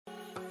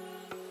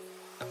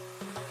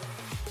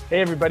Hey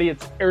everybody,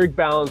 it's Eric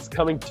Balance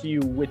coming to you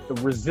with the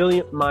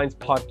Resilient Minds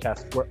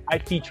podcast, where I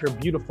feature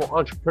beautiful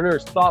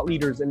entrepreneurs, thought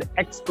leaders, and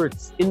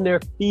experts in their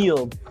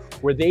field,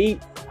 where they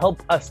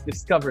help us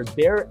discover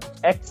their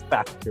X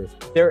factor,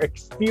 their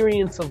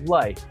experience of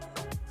life,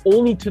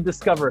 only to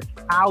discover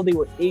how they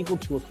were able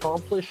to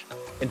accomplish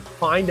and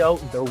find out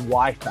their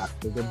why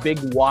factor, their big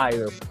why,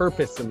 their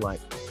purpose in life.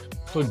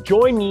 So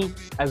join me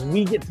as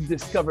we get to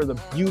discover the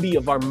beauty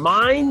of our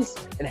minds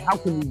and how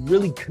can we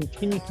really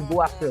continue to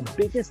go after our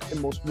biggest and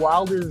most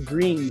wildest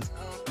dreams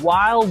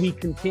while we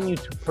continue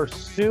to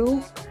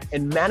pursue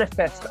and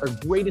manifest our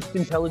greatest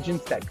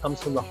intelligence that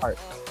comes from the heart.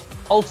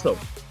 Also,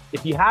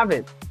 if you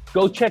haven't,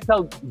 go check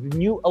out the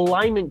new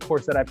alignment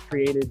course that I've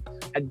created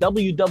at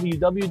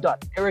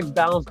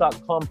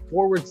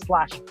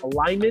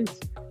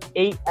www.ericbalance.com/alignment,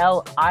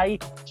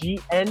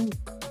 ALIGNMENT.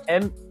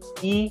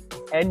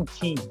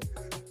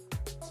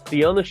 See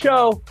you on the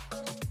show.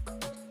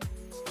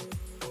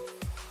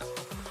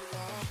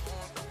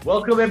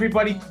 Welcome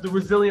everybody to the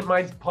Resilient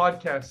Minds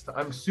podcast.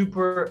 I'm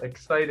super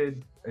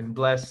excited and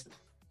blessed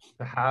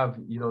to have,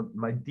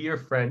 my dear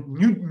friend,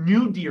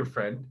 new dear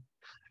friend,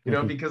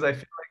 because I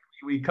feel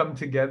like we come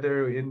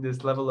together in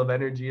this level of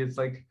energy. It's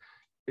like,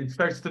 it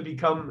starts to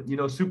become,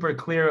 super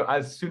clear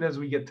as soon as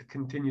we get to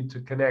continue to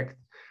connect.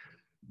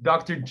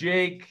 Dr.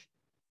 Jake,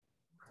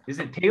 is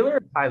it Tayler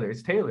or Tyler?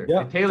 It's Tayler.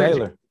 Yeah,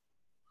 Tayler.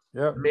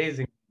 Yeah.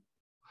 Amazing.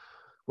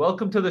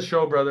 Welcome to the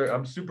show, brother.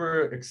 I'm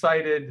super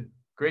excited,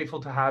 grateful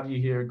to have you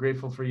here,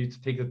 grateful for you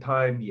to take the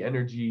time, the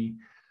energy,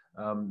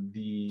 I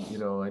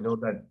know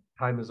that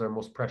time is our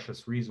most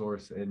precious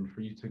resource, and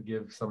for you to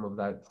give some of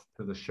that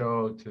to the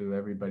show, to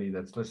everybody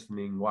that's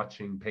listening,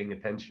 watching, paying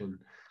attention,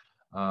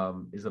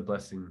 is a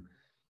blessing.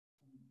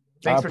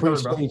 Thanks for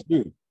coming, bro.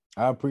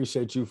 I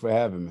appreciate you for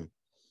having me.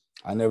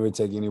 I never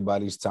take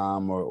anybody's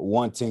time or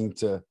wanting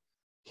to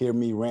hear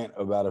me rant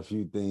about a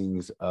few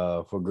things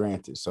for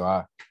granted. So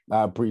I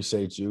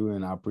appreciate you,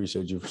 and I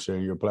appreciate you for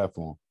sharing your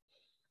platform.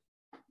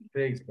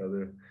 Thanks,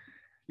 brother.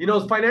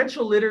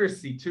 Financial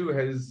literacy too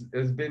has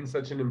been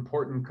such an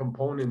important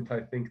component. I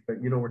think that,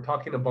 we're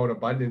talking about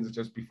abundance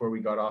just before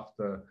we got off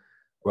the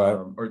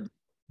or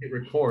hit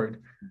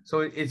record. So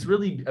it's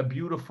really a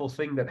beautiful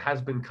thing that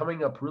has been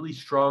coming up really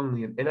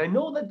strongly. And I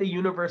know that the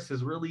universe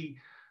is really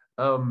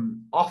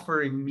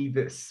offering me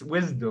this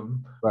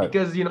wisdom,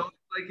 because,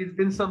 it's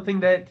been something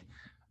that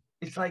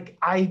it's like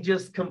I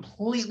just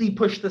completely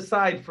pushed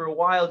aside for a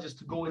while just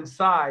to go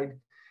inside.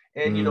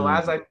 And,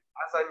 as I'm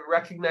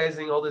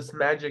recognizing all this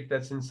magic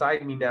that's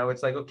inside me now,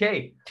 it's like,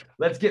 okay,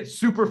 let's get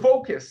super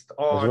focused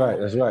on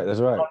That's right.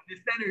 On this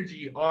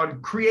energy,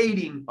 on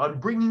creating, on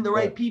bringing the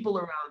right people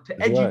around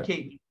to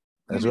educate me,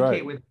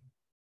 communicate with me.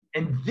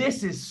 And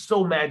this is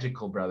so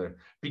magical, brother,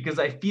 because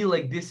I feel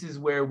like this is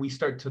where we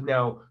start to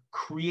now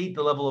create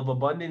the level of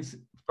abundance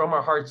from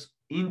our hearts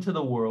into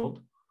the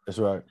world. That's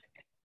right.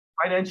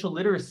 Financial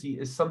literacy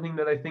is something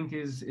that I think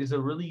is a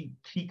really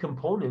key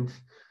component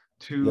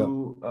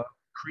to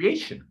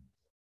creation.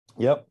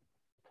 Yep.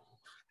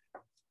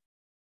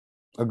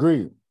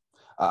 Agreed.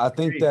 I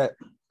think that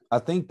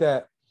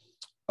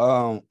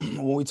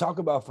when we talk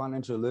about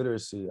financial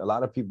literacy, a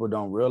lot of people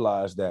don't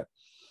realize that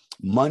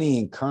money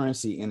and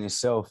currency in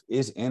itself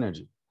is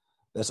energy.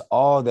 That's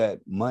all that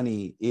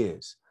money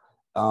is.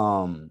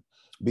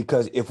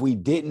 Because if we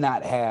did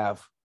not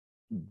have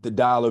the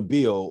dollar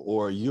bill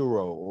or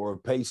euro or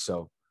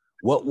peso,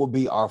 what will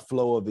be our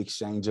flow of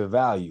exchange of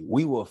value?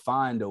 We will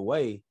find a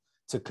way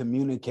to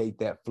communicate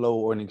that flow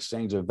or an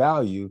exchange of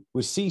value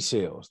with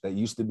seashells. That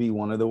used to be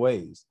one of the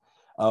ways.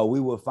 We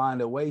will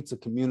find a way to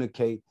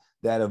communicate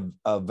that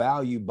of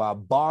value by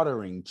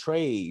bartering,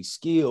 trade,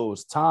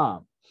 skills,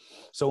 time.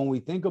 So when we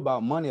think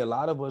about money, a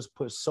lot of us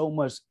put so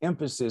much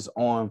emphasis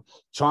on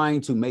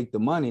trying to make the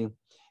money,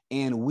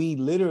 and we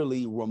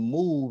literally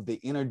remove the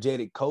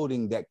energetic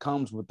coding that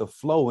comes with the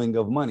flowing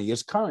of money.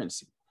 It's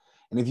currency.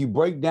 And if you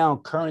break down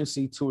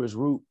currency to its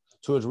root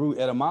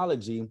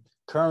etymology,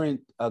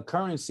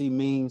 currency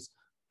means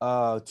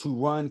to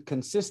run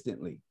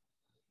consistently.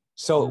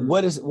 So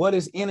what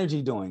is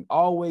energy doing?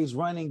 Always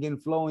running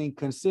and flowing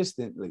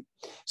consistently.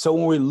 So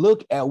when we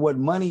look at what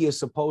money is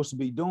supposed to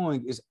be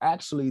doing, is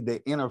actually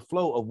the inner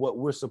flow of what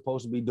we're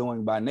supposed to be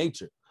doing by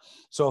nature.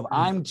 So if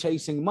I'm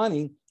chasing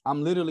money,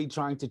 I'm literally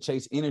trying to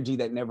chase energy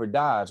that never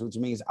dies, which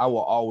means I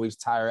will always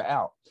tire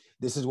out.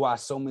 This is why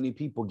so many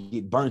people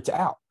get burnt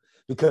out,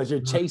 because you're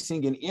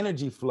chasing an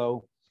energy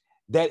flow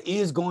that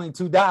is going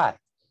to die.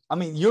 I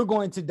mean, you're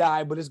going to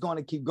die, but it's going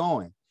to keep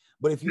going.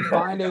 But if you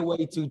find a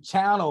way to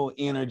channel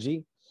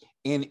energy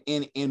and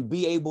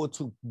be able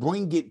to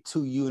bring it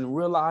to you and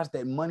realize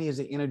that money is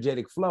an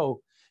energetic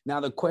flow,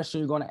 now the question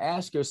you're going to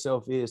ask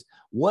yourself is,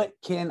 what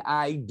can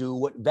I do?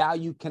 What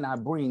value can I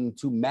bring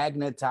to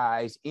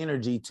magnetize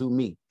energy to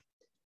me?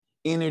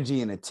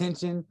 Energy and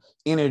attention,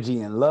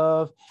 energy and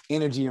love,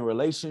 energy in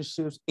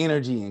relationships,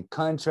 energy in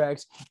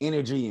contracts,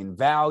 energy in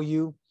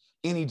value,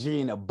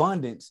 energy in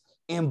abundance.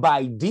 And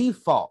by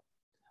default,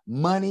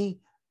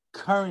 money,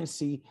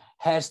 currency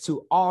has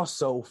to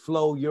also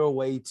flow your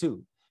way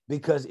too,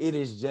 because it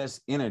is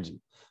just energy.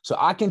 So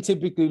I can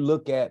typically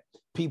look at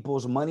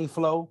people's money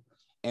flow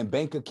and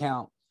bank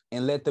account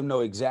and let them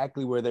know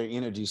exactly where their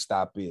energy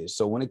stop is.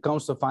 So when it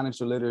comes to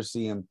financial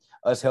literacy and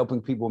us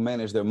helping people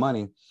manage their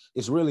money,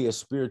 it's really a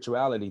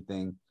spirituality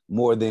thing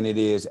more than it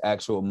is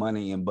actual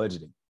money and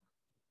budgeting.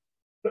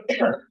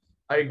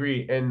 I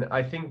agree. And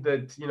I think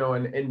that,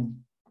 and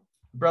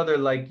brother,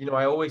 like,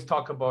 I always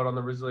talk about on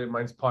the Resilient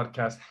Minds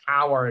podcast,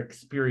 how our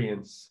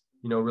experience,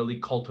 really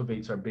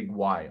cultivates our big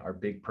why, our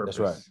big purpose.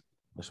 That's right.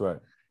 That's right.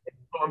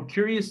 So I'm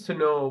curious to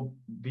know,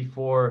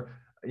 before,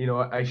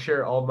 I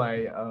share all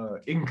my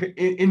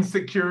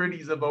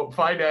insecurities about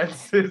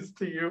finances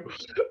to you.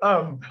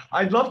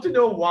 I'd love to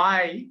know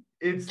why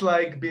it's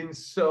like been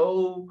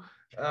so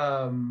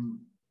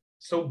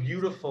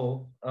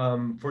beautiful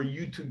for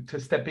you to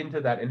step into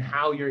that, and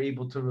how you're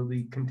able to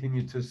really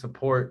continue to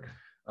support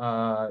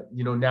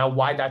now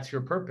why that's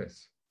your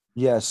purpose.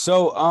 Yeah.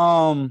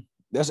 So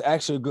that's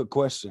actually a good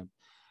question.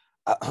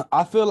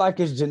 I feel like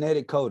it's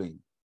genetic coding.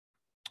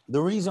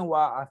 The reason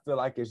why I feel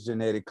like it's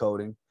genetic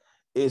coding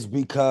is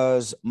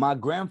because my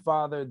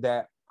grandfather,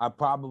 that I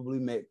probably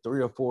met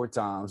 3 or 4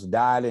 times,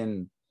 died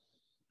in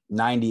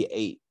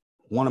 98.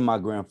 One of my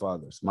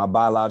grandfathers, my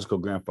biological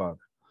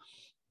grandfather.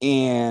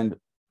 And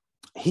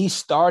he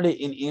started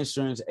an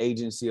insurance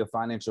agency, a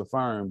financial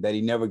firm that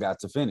he never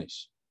got to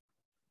finish.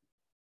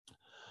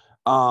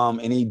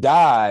 And he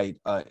died,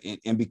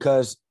 and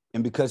because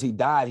he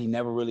died, he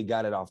never really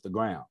got it off the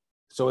ground.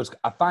 So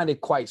I find it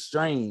quite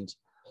strange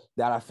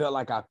that I felt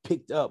like I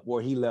picked up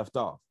where he left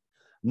off.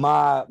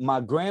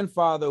 My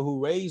grandfather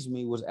who raised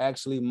me was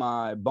actually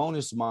my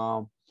bonus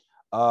mom.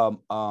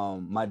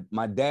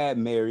 My dad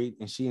married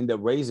and she ended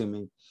up raising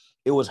me.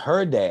 It was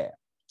her dad,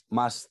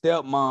 my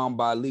stepmom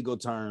by legal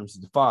terms,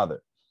 the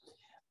father.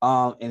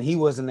 And he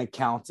was an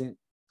accountant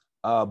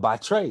by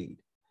trade.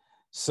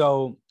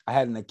 So I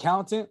had an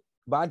accountant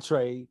by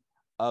trade,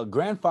 a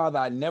grandfather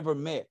I never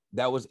met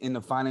that was in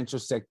the financial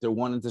sector,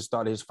 wanted to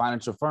start his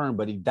financial firm,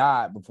 but he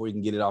died before he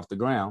can get it off the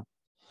ground.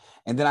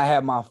 And then I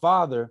had my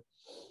father,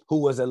 who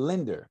was a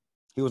lender.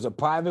 He was a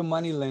private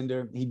money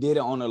lender. He did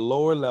it on a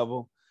lower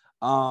level.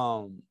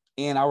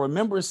 And I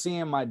remember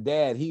seeing my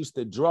dad, he used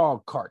to draw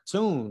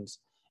cartoons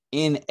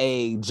in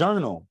a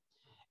journal.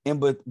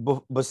 And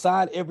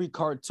beside every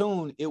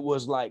cartoon, it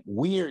was like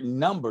weird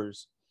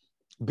numbers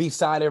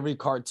beside every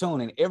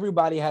cartoon. And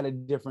everybody had a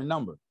different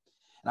number.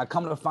 And I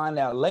come to find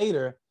out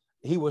later,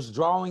 he was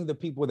drawing the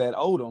people that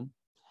owed him.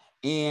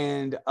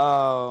 And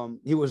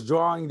he was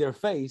drawing their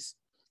face.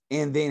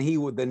 And then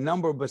the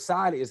number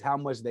beside it is how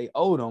much they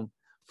owed him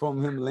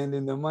from him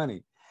lending the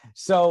money.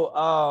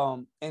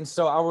 So, and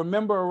so I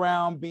remember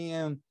around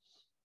being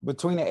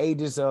between the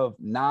ages of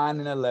 9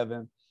 and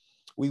 11,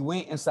 we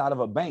went inside of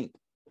a bank,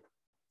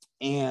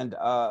 and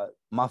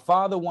my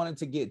father wanted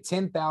to get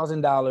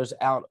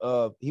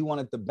 $10,000 he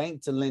wanted the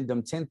bank to lend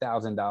him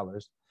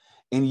 $10,000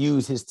 and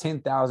use his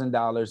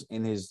 $10,000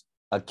 in his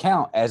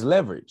account as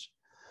leverage.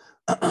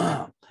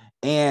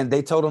 And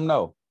they told him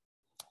no.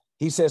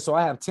 He said, so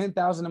I have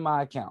 10,000 in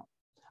my account.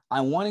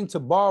 I'm wanting to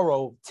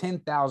borrow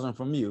 10,000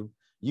 from you,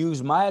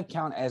 use my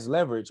account as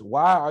leverage.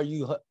 Why are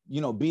you,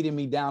 beating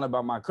me down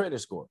about my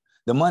credit score?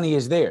 The money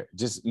is there.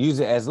 Just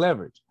use it as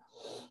leverage.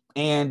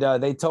 And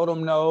they told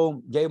him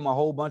no, gave him a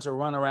whole bunch of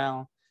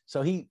runaround.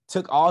 So he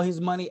took all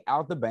his money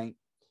out the bank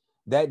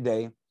that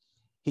day.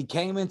 He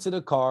came into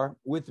the car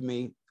with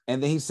me,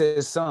 and then he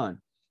said,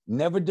 son,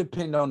 never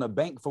depend on the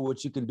bank for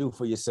what you can do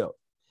for yourself.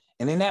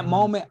 And in that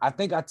moment, I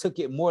think I took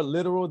it more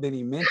literal than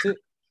he meant it.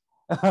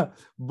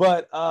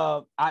 But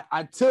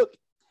I took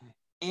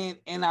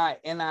and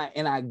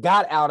I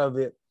got out of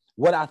it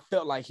what I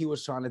felt like he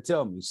was trying to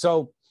tell me.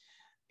 So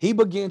he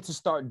began to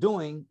start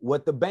doing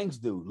what the banks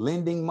do,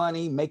 lending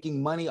money,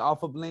 making money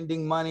off of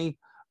lending money,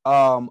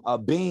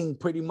 being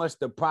pretty much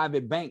the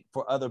private bank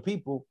for other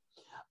people.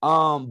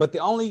 But the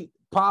only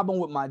problem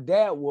with my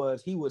dad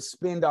was he would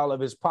spend all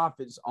of his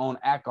profits on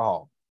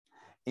alcohol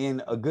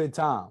in a good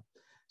time.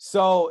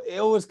 So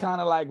it was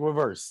kind of like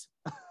reverse.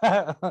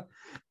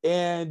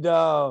 And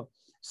so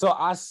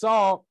I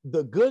saw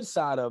the good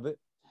side of it,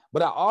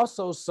 but I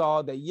also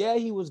saw that, yeah,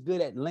 he was good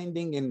at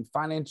lending and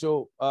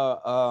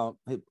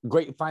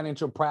great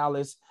financial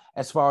prowess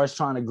as far as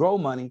trying to grow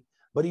money,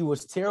 but he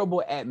was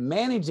terrible at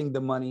managing the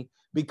money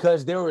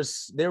because there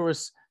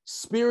was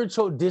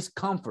spiritual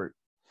discomfort.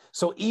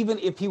 So even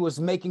if he was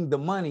making the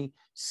money,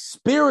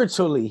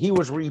 spiritually, he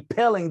was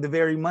repelling the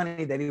very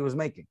money that he was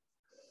making,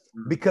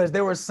 because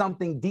there was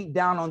something deep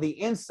down on the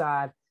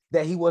inside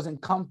that he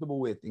wasn't comfortable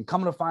with. And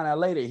coming to find out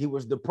later, he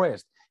was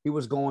depressed. He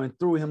was going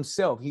through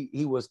himself.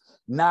 He was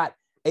not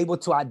able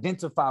to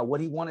identify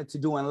what he wanted to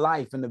do in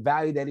life and the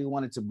value that he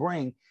wanted to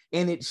bring.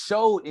 And it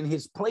showed in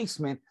his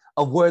placement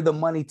of where the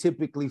money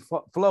typically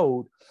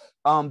flowed,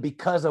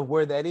 because of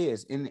where that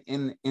is.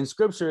 In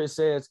scripture, it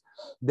says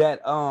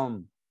that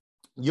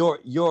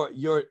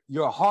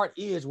your heart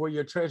is where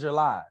your treasure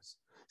lies.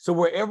 So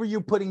wherever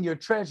you're putting your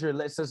treasure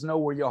lets us know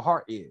where your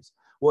heart is.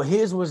 Well,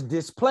 his was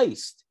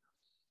displaced.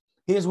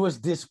 It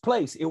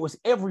was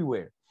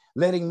everywhere.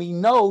 letting me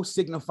know,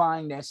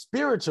 signifying that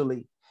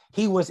spiritually,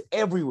 he was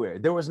everywhere.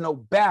 There was no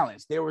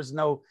balance. There was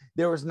no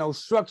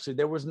structure.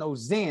 There was no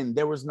zen.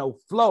 There was no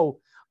flow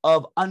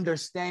of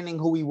understanding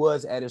who he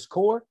was at his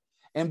core.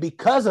 And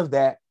because of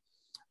that,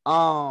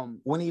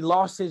 when he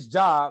lost his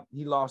job,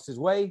 he lost his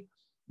way,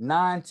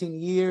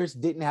 19 years,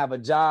 didn't have a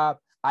job.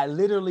 I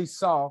literally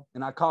saw,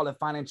 and I call it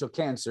financial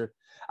cancer.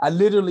 I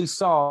literally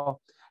saw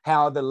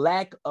how the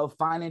lack of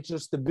financial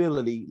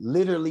stability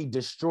literally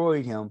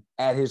destroyed him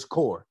at his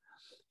core.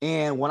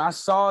 And when I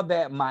saw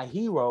that, my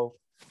hero,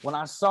 when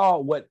I saw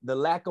what the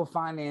lack of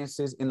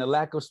finances and the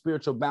lack of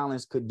spiritual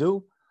balance could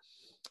do,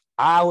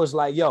 I was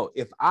like, yo,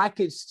 if I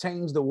could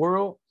change the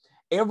world,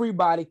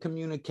 everybody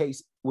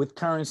communicates with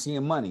currency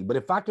and money. But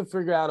if I could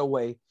figure out a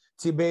way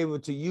to be able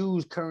to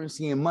use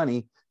currency and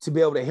money to be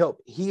able to help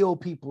heal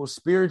people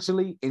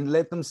spiritually and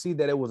let them see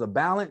that it was a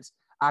balance,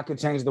 I could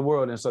change the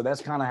world. And so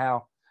that's kind of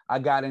how I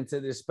got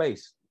into this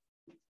space.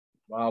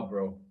 Wow,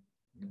 bro.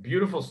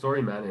 Beautiful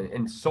story, man.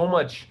 And so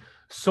much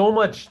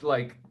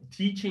like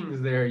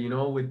teachings there, you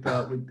know, with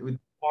the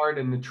heart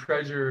and the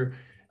treasure.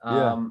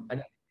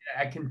 And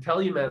I can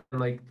tell you, man,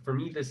 like for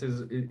me,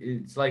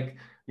 it's like,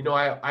 you know,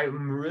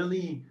 I'm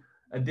really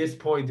at this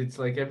point, it's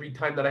like every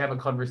time that I have a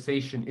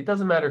conversation, it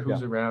doesn't matter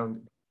who's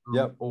around,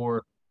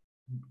 or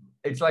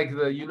it's like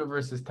the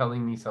universe is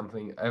telling me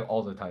something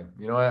all the time.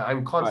 You know,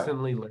 I'm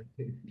constantly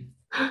learning.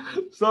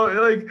 So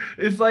like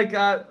it's like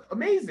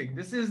amazing.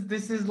 This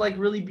is like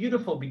really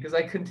beautiful because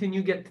I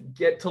continue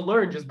get to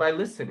learn just by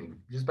listening,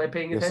 just by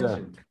paying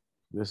attention.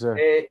 Yes, sir.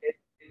 And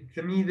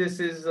to me, this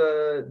is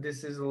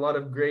a lot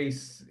of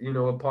grace, you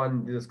know,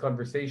 upon this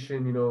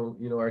conversation. You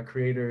know, our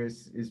Creator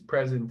is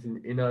present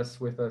in us,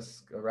 with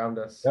us, around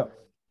us,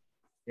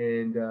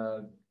 and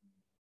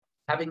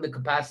having the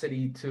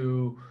capacity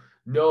to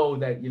know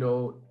that, you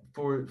know,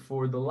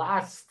 for the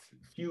last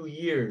few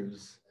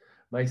years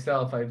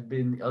myself, I've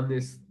been on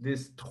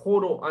this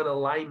total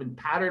unalignment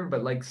pattern,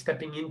 but like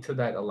stepping into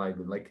that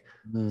alignment, like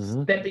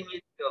stepping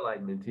into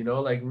alignment, you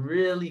know, like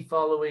really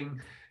following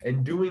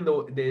and doing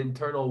the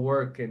internal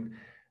work. And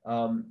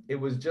it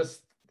was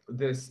just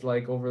this,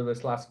 like over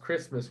this last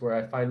Christmas, where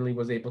I finally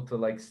was able to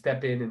like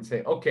step in and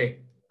say, okay,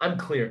 I'm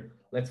clear.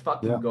 Let's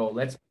fucking go.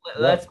 Let's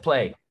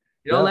play.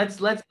 You know,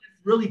 let's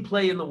really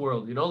play in the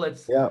world. You know,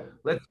 let's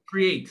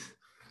create.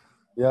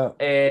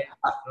 And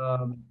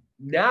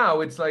now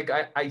it's like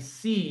I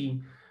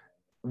see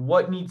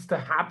what needs to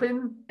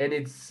happen, and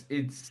it's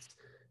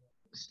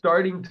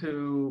starting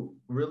to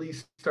really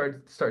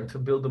start to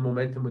build the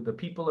momentum with the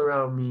people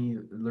around me,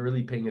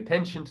 really paying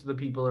attention to the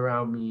people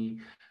around me,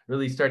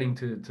 really starting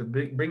to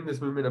bring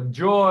this movement of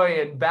joy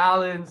and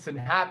balance and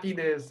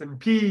happiness and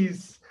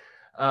peace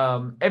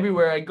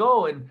everywhere I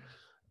go. And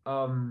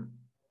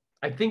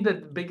I think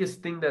that the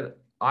biggest thing that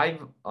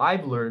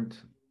I've learned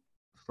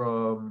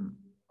from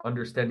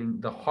understanding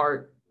the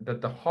heart, that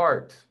the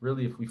heart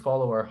really, if we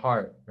follow our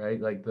heart,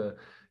 right, like the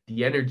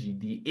energy,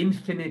 the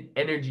infinite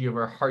energy of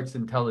our heart's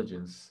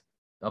intelligence,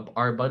 of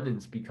our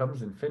abundance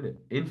becomes infinite,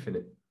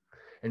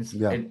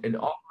 and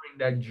offering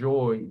that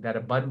joy, that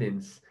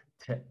abundance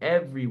to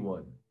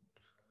everyone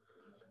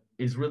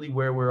is really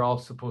where we're all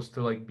supposed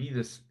to like be.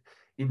 This,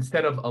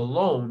 instead of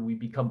alone, we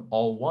become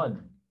all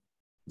one.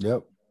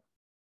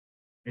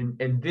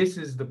 And this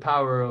is the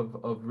power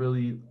of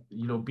really,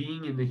 you know,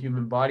 being in the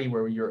human body,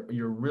 where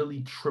you're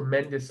really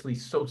tremendously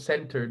so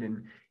centered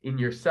in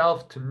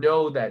yourself, to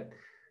know that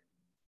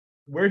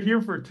we're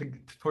here for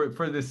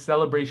this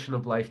celebration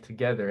of life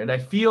together. And I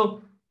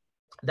feel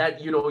that,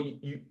 you know,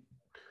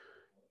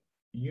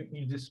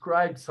 you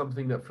described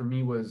something that for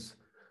me was,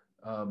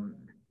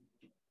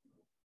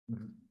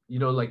 you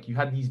know, like you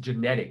had these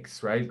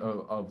genetics, right,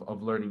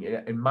 of learning.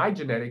 And my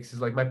genetics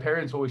is like, my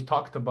parents always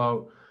talked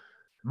about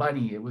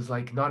money. It was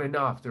like not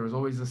enough. There was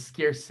always a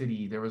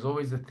scarcity. There was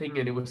always a thing,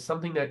 and it was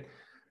something that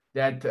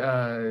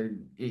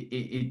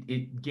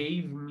it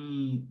gave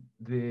me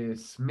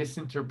this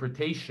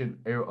misinterpretation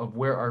of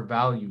where our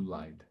value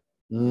lied.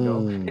 You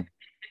know,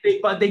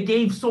 but they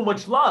gave so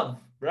much love,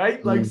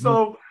 right? Like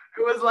so.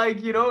 It was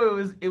like, you know,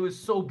 it was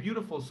so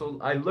beautiful. So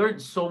I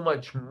learned so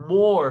much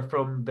more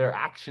from their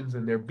actions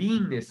and their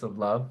beingness of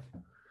love,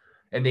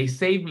 and they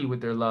saved me with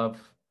their love.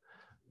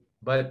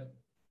 But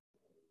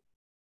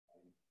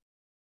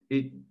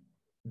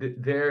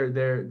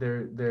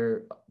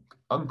their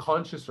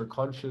unconscious or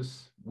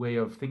conscious way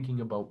of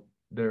thinking about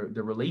their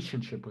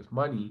relationship with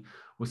money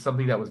was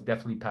something that was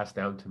definitely passed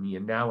down to me.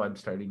 And now I'm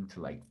starting to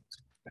like,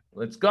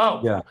 let's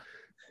go. Yeah.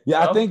 You know?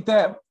 I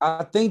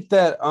think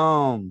that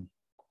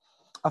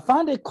I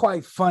find it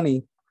quite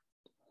funny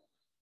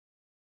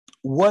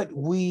what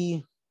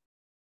we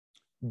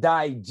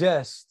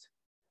digest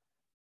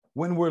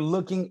when we're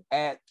looking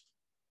at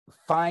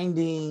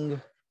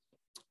finding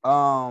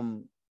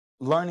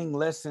learning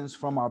lessons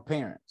from our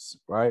parents,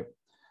 right?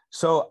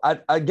 So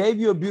I gave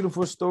you a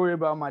beautiful story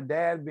about my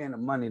dad being a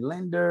money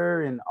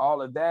lender and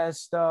all of that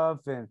stuff,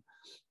 and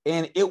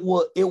it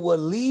will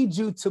lead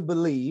you to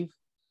believe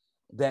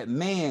that,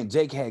 man,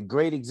 Jake had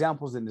great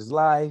examples in his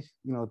life.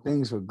 You know,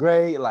 things were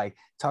great, like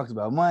talked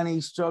about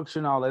money, structure,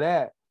 and all of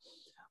that.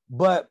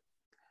 But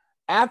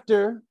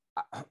after,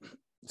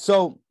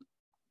 so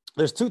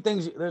there's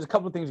a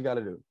couple of things you got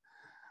to do.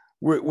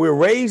 We're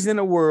raised in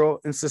a world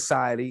and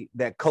society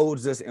that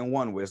codes us in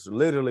one way. It's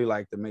literally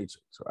like the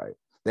Matrix, right?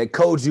 That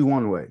codes you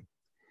one way.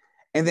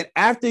 And then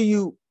after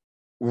you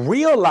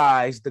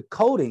realize the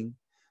coding,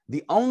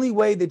 the only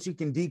way that you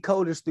can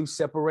decode is through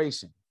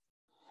separation.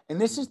 And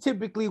this is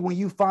typically when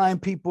you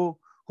find people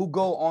who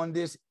go on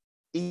this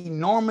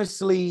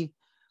enormously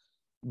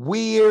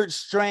weird,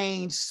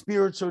 strange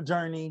spiritual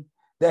journey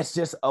that's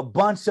just a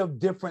bunch of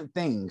different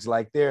things.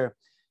 Like they're,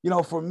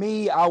 for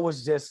me, I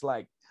was just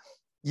like,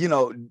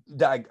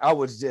 like I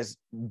was just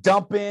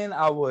dumping.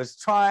 I was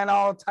trying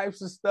all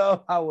types of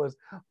stuff. I was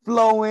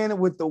flowing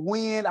with the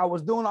wind. I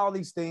was doing all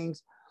these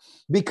things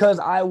because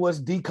I was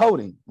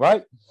decoding,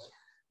 right?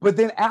 But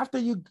then after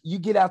you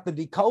get out the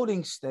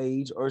decoding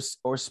stage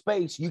or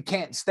space, you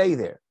can't stay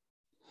there.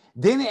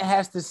 Then it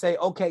has to say,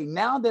 okay,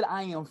 now that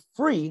I am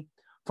free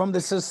from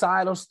the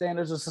societal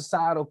standards or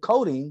societal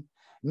coding,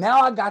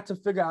 now I got to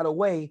figure out a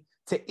way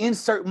to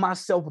insert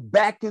myself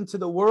back into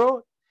the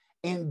world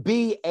and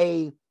be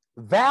a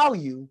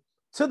value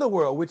to the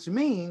world, which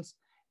means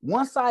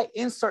once I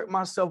insert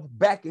myself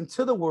back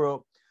into the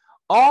world,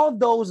 all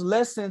those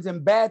lessons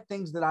and bad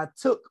things that I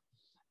took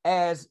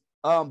as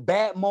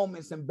bad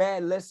moments and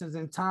bad lessons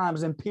and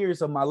times and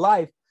periods of my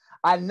life,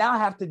 I now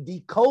have to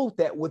decode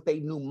that with a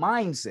new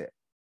mindset.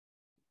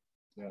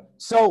 Yeah.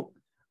 So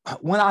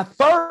when I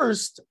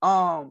first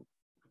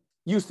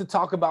used to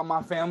talk about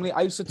my family,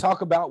 I used to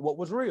talk about what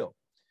was real.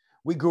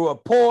 We grew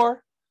up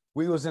poor.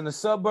 We was in the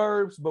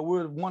suburbs, but we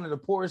were one of the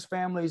poorest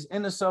families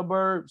in the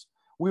suburbs.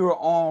 We were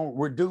on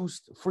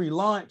reduced free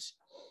lunch.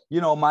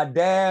 My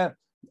dad,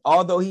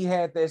 although he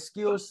had that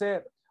skill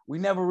set, we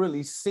never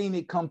really seen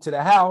it come to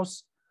the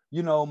house.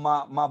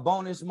 My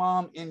bonus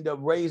mom ended up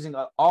raising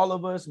all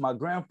of us. My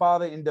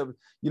grandfather ended up,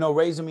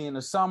 raising me in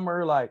the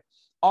summer, like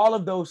all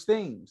of those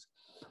things.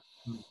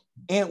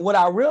 And what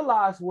I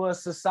realized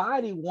was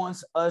society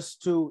wants us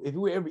to, if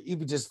you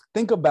just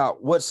think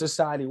about what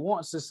society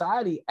wants,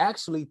 society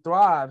actually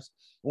thrives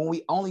when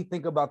we only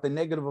think about the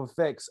negative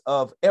effects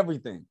of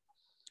everything,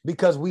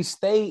 because we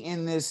stay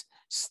in this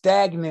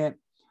stagnant,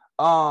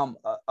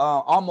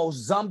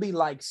 almost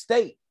zombie-like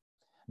state,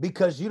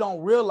 because you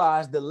don't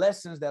realize the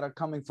lessons that are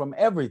coming from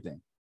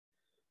everything.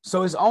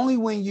 So it's only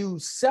when you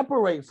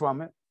separate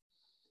from it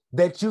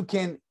that you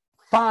can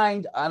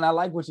find, and I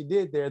like what you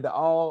did there, the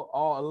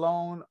all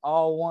alone,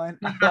 all one.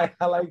 I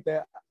like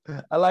that.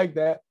 I like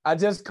that. I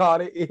just caught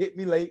it. It hit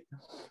me late.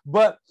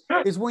 But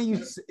it's when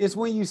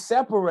you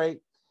separate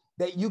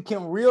that you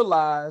can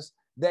realize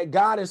that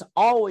God has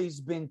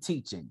always been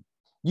teaching.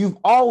 You've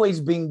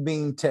always been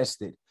being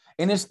tested.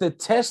 And it's the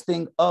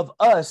testing of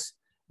us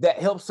that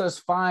helps us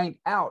find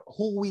out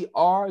who we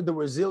are, the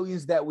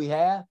resilience that we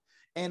have,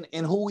 and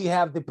who we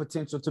have the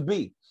potential to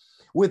be.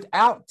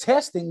 Without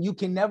testing, you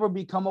can never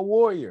become a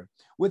warrior.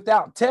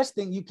 Without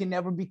testing, you can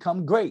never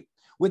become great.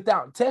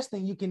 Without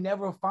testing, you can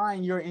never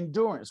find your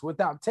endurance.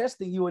 Without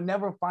testing, you will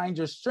never find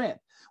your strength.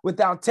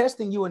 Without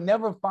testing, you will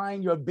never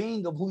find your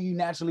being of who you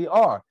naturally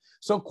are.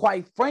 So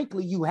quite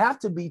frankly, you have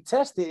to be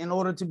tested in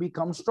order to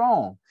become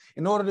strong,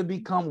 in order to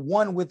become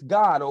one with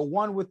God or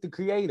one with the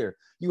Creator.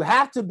 You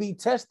have to be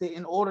tested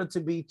in order to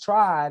be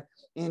tried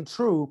and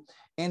true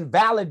and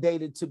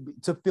validated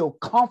to feel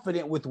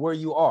confident with where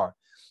you are.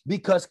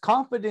 Because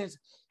confidence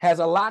has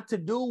a lot to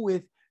do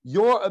with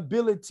your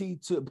ability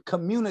to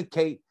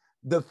communicate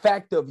the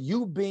fact of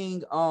you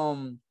being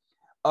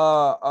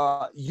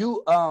the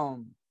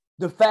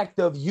fact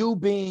of you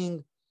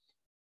being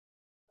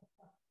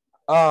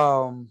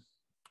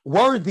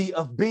worthy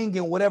of being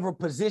in whatever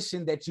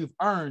position that you've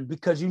earned,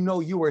 because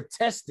you were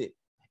tested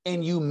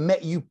and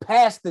you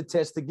passed the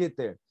test to get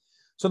there.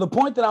 So the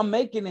point that I'm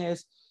making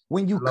is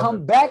when you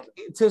come back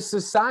into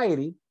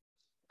society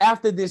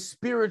after this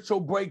spiritual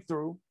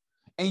breakthrough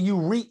and you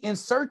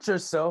reinsert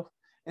yourself,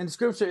 in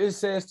scripture, it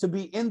says to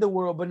be in the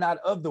world, but not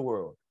of the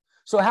world.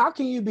 So how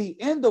can you be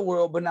in the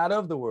world, but not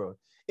of the world?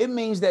 It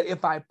means that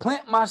if I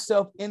plant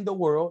myself in the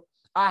world,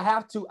 I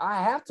have to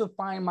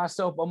find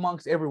myself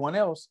amongst everyone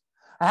else.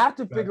 I have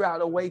to figure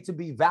out a way to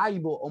be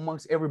valuable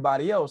amongst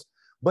everybody else,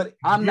 but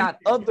I'm not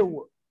of the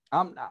world.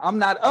 I'm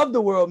not of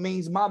the world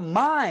means my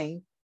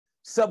mind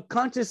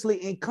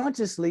subconsciously and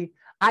consciously,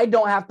 I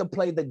don't have to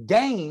play the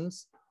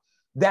games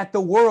that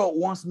the world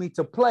wants me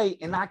to play,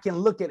 and I can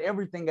look at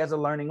everything as a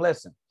learning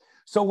lesson.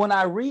 So when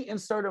I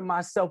reinserted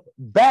myself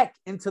back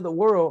into the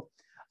world,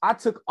 I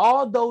took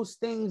all those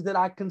things that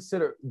I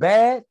considered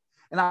bad,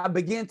 and I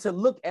began to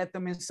look at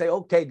them and say,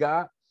 okay,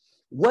 God,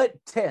 what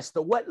test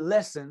or what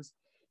lessons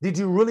did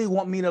you really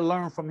want me to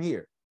learn from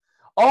here?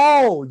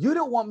 Oh, you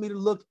didn't want me to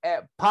look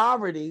at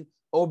poverty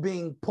or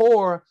being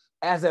poor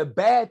as a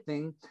bad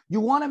thing. You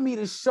wanted me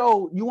to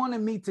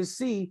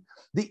see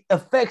the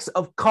effects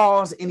of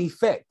cause and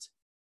effect.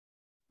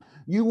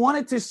 You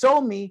wanted to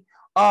show me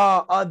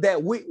how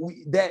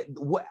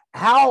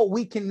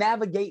we can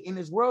navigate in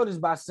this world is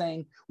by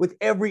saying with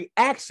every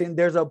action,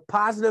 there's a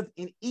positive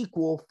and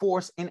equal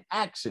force in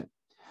action.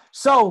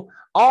 So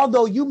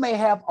although you may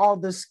have all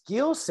the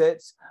skill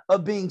sets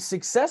of being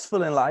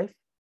successful in life,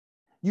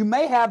 you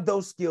may have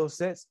those skill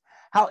sets.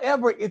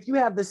 However, if you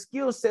have the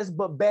skill sets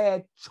but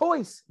bad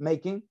choice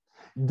making,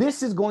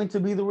 this is going to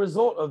be the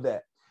result of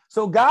that.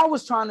 So God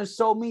was trying to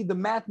show me the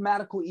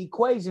mathematical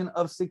equation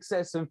of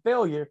success and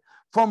failure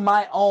from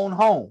my own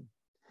home.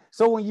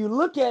 So when you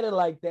look at it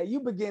like that, you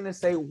begin to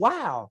say,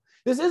 wow,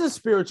 this is a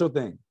spiritual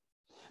thing,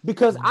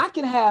 because I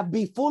can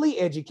be fully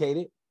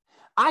educated.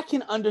 I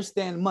can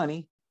understand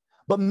money,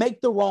 but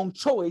make the wrong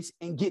choice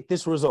and get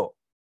this result.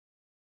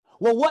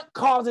 Well, what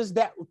causes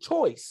that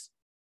choice?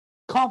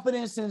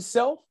 Confidence in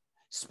self,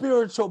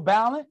 spiritual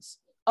balance,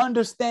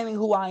 understanding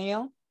who I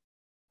am,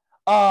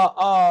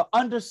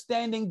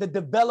 understanding the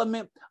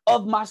development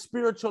of my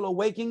spiritual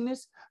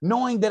awakeness,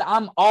 knowing that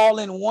I'm all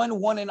in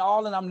one in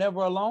all, and I'm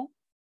never alone,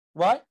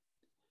 right?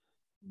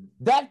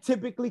 That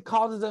typically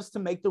causes us to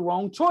make the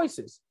wrong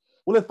choices.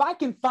 Well, if I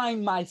can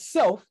find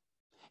myself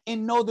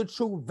and know the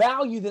true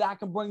value that I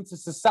can bring to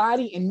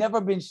society and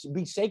never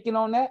be shaken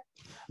on that,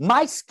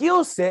 my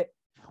skill set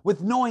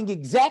with knowing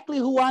exactly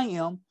who I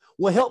am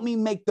will help me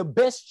make the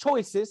best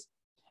choices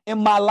in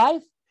my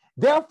life,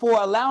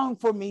 therefore allowing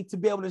for me to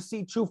be able to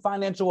see true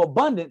financial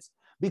abundance,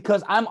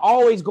 because I'm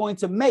always going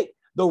to make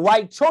the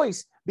right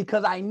choice,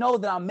 because I know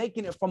that I'm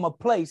making it from a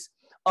place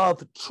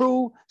of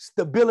true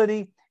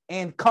stability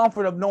and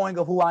comfort of knowing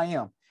of who I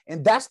am.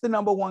 And that's the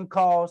number one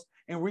cause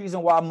and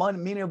reason why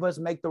many of us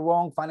make the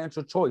wrong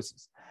financial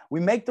choices. We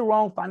make the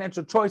wrong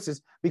financial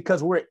choices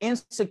because we're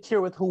insecure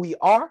with who we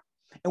are.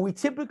 And we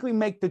typically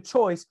make the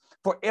choice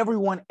for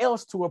everyone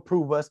else to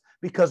approve us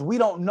because we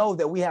don't know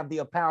that we have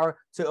the power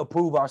to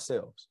approve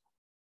ourselves.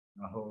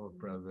 Oh,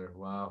 brother.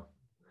 Wow.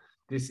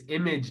 This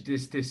image,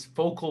 this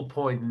focal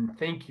point, and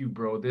thank you,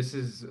 bro. This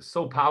is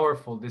so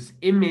powerful. This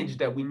image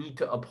that we need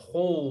to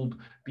uphold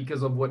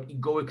because of what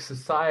egoic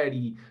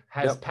society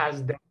has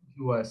passed down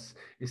to us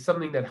is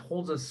something that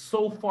holds us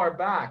so far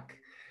back.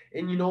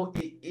 And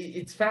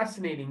it's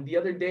fascinating. The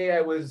other day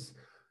I was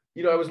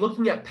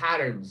looking at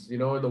patterns, in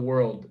the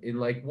world, in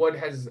like what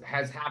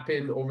has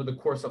happened over the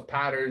course of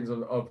patterns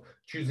of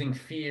choosing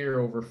fear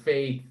over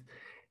faith.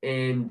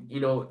 And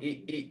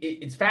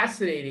it's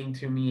fascinating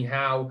to me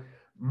how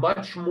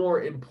much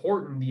more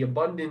important the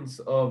abundance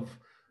of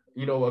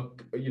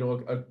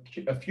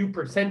a few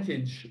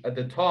percentage at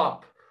the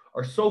top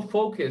are so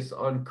focused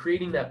on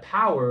creating that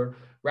power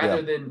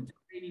rather than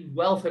creating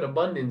wealth and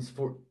abundance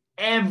for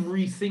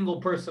every single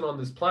person on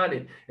this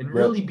planet, and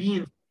really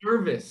being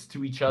service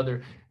to each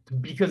other,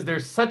 because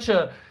there's such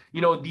a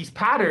these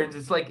patterns.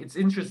 It's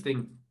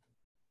interesting.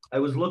 I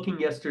was looking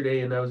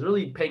yesterday and I was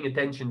really paying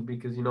attention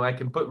because I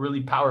can put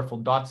really powerful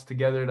dots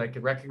together and I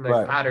can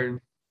recognize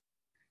patterns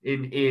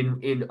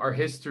in our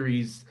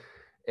histories.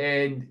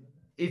 And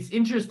it's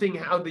interesting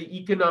how the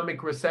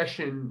economic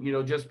recession,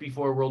 just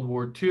before World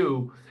War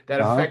II, that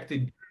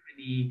affected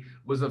Germany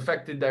was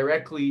affected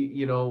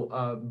directly,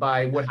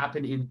 by what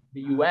happened in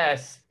the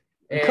US.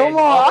 Come And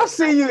on, I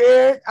see you,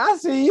 Eric. I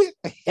see you.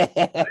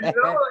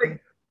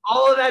 like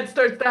all of that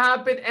starts to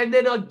happen. And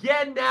then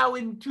again now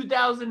in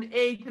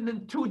 2008 and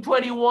then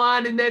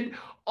 2021. And then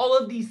all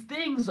of these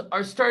things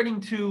are starting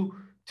to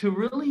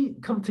really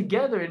come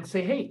together and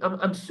say, hey,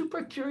 I'm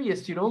super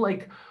curious,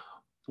 like,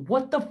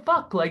 what the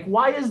fuck? Like,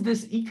 why is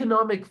this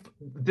economic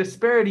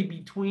disparity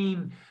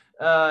between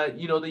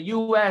the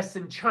US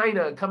and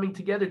China coming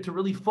together to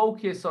really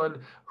focus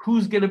on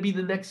who's going to be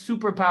the next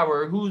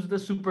superpower, who's the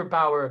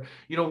superpower,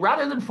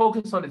 rather than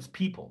focus on its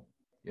people,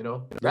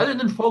 rather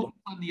than focus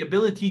on the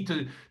ability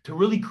to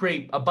really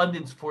create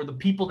abundance for the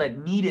people that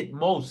need it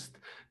most.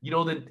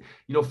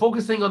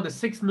 Focusing on the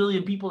 6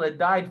 million people that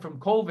died from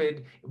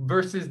COVID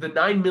versus the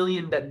 9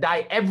 million that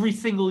die every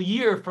single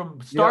year from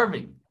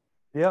starving.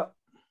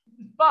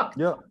 Fucked.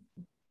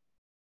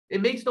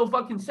 It makes no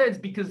fucking sense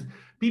because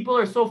people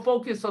are so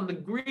focused on the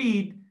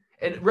greed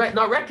and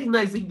not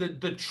recognizing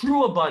the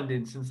true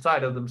abundance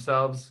inside of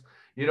themselves,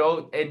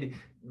 and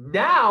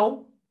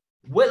now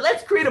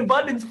let's create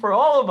abundance for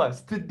all of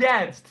us to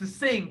dance, to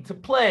sing, to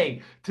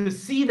play, to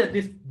see that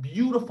this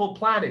beautiful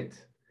planet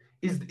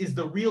is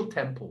the real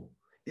temple,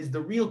 is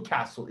the real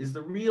castle, is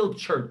the real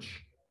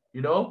church,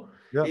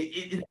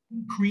 it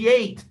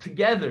create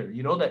together,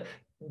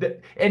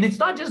 and it's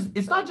not just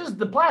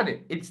the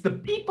planet, it's the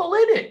people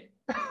in it.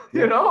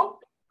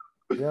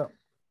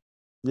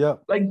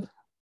 Like,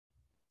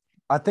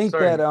 I think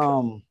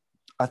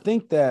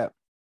that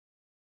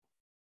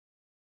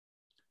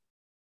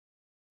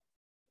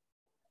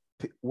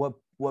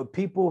what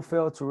people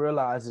fail to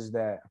realize is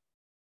that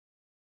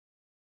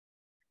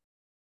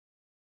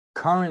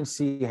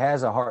currency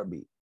has a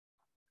heartbeat.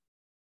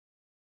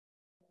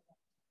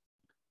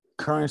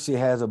 Currency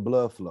has a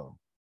blood flow.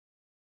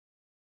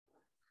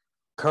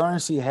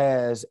 Currency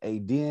has a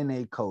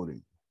DNA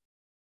coding,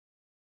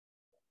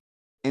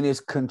 and it's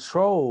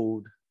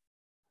controlled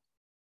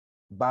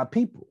by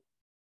people.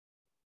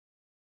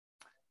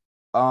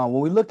 When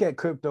we look at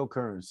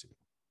cryptocurrency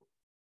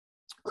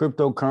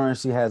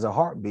has a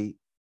heartbeat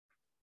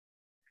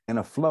and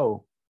a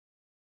flow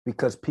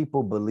because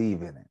people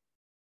believe in it.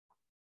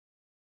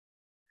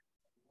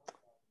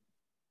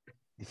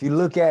 If you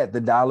look at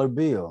the dollar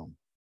bill,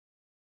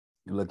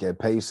 you look at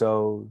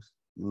pesos,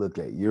 you look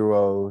at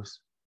euros,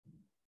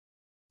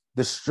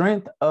 the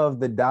strength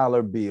of the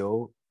dollar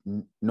bill,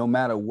 no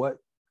matter what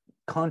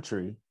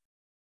country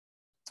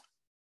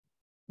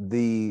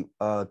the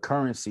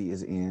currency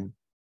is in,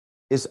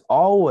 is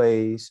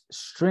always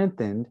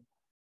strengthened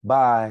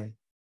by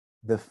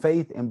the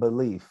faith and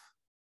belief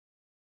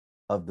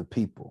of the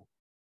people.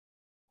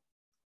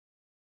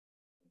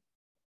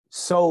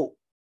 So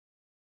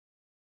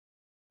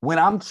when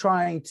I'm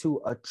trying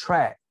to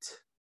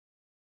attract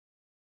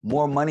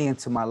more money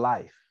into my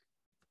life,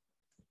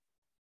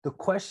 the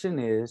question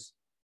is,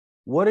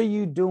 what are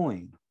you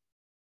doing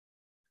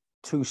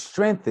to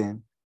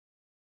strengthen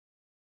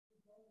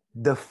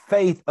the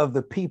faith of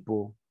the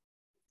people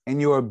and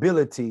your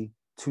ability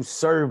to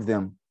serve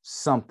them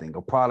something,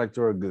 a product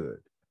or a good?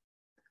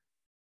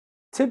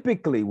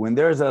 Typically, when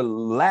there's a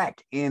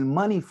lack in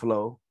money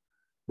flow,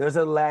 there's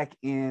a lack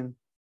in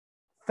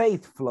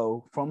faith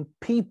flow from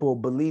people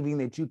believing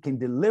that you can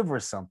deliver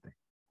something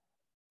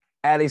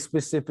at a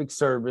specific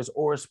service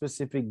or a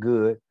specific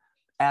good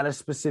at a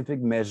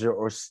specific measure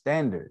or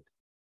standard.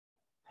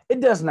 It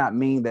does not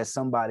mean that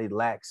somebody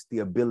lacks the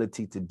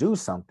ability to do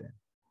something.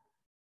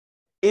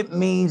 It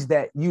means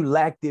that you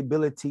lack the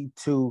ability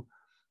to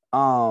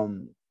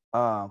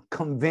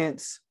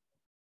convince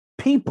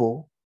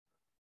people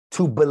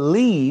to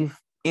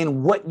believe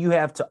in what you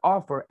have to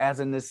offer as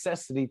a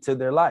necessity to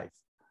their life.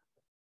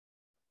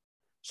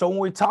 So when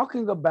we're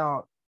talking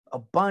about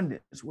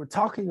abundance, we're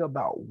talking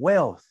about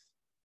wealth,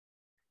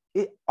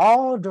 it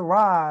all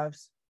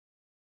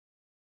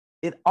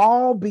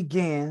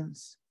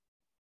begins,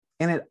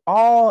 and it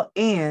all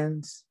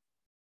ends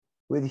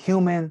with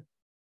human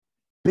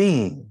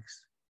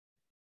beings.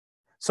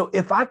 So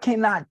if I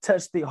cannot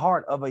touch the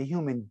heart of a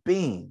human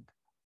being,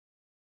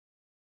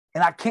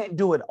 and I can't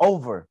do it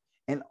over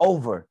and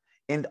over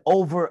and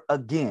over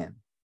again,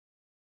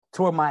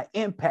 to where my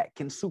impact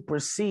can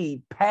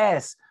supersede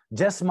past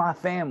just my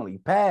family,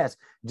 past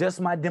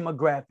just my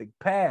demographic,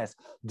 past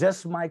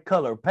just my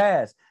color,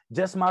 past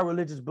just my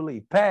religious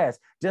belief, past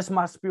just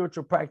my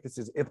spiritual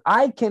practices. If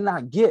I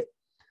cannot get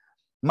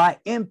my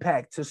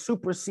impact to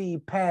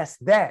supersede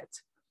past that,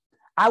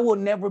 I will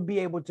never be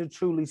able to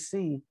truly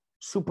see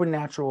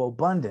supernatural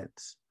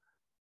abundance,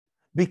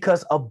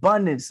 because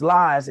abundance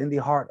lies in the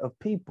heart of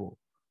people.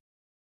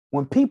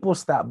 When people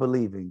stop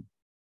believing,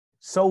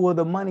 so will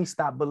the money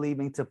stop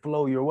believing to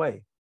flow your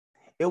way.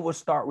 It will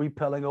start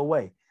repelling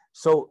away.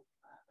 So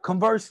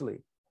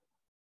conversely,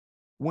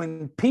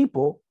 when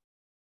people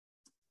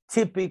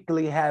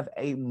typically have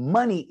a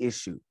money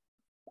issue,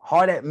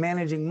 hard at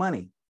managing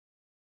money,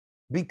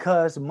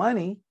 because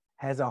money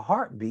has a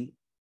heartbeat,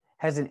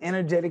 has an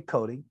energetic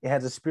coding, it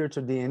has a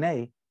spiritual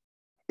DNA,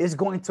 is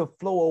going to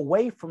flow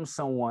away from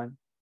someone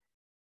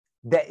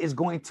that is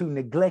going to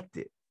neglect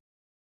it.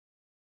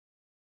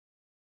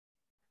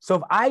 So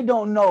if I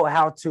don't know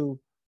how to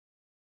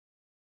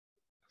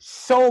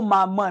show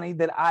my money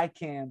that I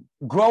can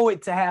grow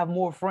it to have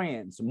more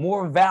friends,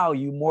 more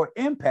value, more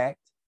impact,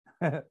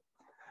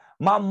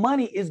 my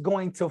money is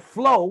going to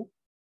flow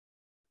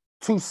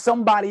to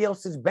somebody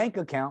else's bank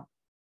account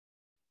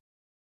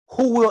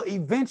who will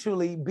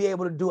eventually be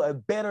able to do a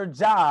better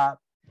job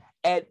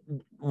at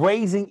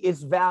raising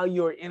its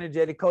value or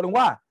energetic code. And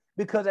why?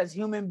 Because as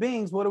human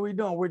beings, what are we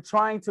doing? We're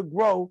trying to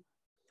grow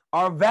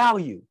our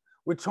value.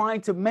 We're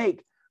trying to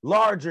make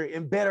larger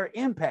and better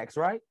impacts,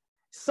 right?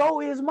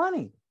 So is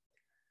money.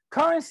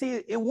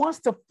 Currency, it wants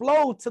to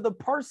flow to the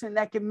person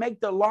that can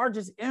make the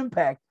largest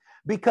impact,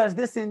 because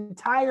this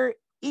entire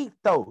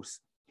ethos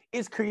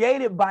is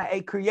created by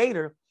a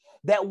creator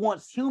that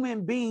wants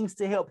human beings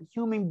to help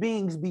human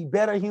beings be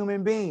better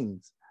human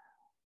beings.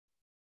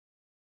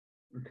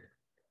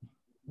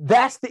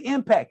 That's the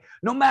impact.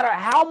 No matter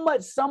how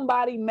much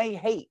somebody may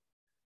hate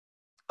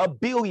a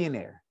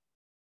billionaire,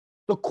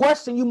 the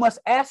question you must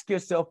ask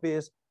yourself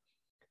is,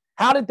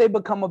 how did they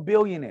become a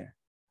billionaire?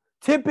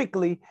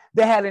 Typically,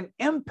 they had an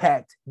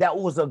impact that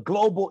was a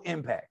global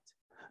impact.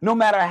 No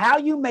matter how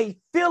you may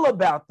feel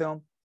about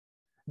them,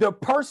 their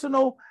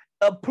personal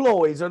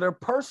employees or their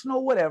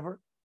personal whatever,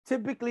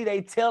 typically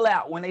they tell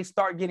out when they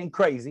start getting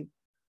crazy.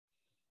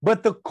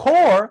 But the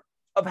core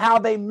of how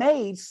they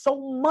made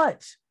so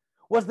much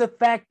was the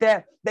fact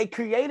that they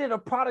created a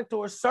product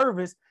or a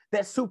service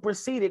that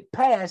superseded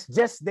past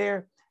just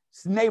their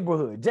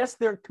neighborhood, just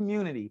their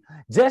community,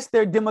 just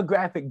their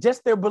demographic,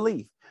 just their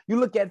belief. You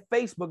look at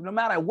Facebook, no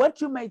matter what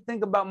you may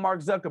think about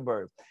Mark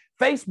Zuckerberg,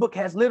 Facebook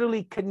has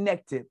literally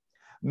connected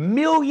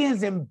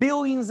millions and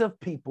billions of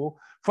people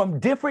from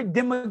different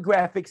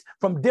demographics,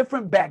 from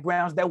different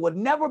backgrounds that would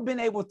never been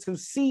able to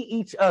see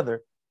each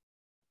other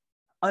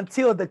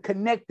until the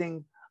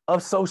connecting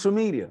of social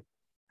media.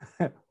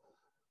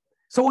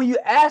 So when you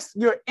ask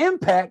your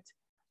impact,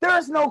 there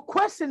is no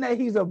question that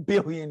he's a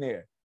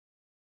billionaire,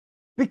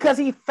 because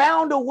he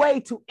found a way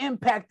to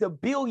impact 1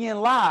 billion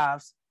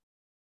lives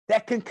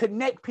that can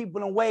connect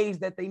people in ways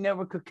that they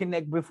never could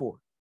connect before.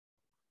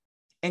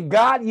 And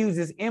God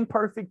uses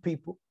imperfect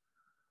people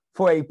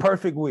for a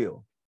perfect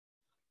will.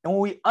 And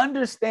when we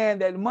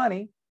understand that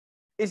money,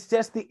 it's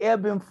just the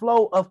ebb and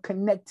flow of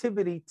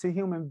connectivity to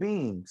human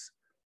beings,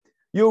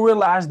 you'll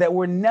realize that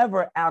we're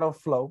never out of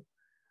flow.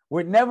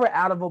 We're never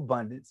out of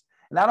abundance.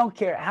 And I don't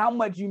care how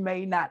much you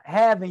may not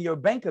have in your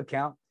bank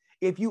account,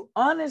 if you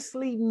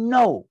honestly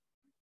know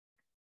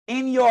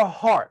in your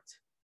heart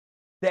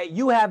that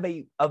you have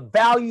a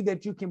value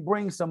that you can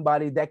bring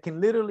somebody that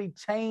can literally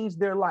change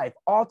their life,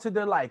 alter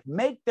their life,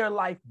 make their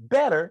life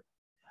better,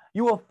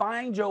 you will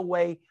find your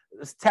way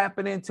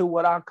tapping into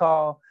what I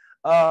call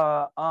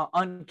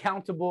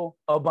uncountable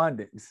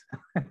abundance,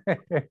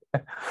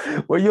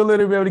 where you'll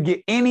literally be able to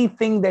get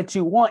anything that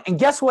you want. And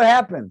guess what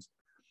happens?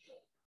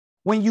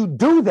 When you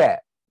do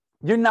that,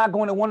 you're not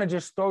going to want to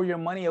just throw your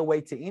money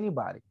away to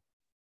anybody.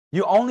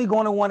 You're only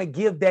going to want to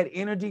give that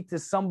energy to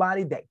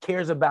somebody that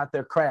cares about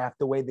their craft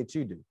the way that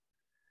you do.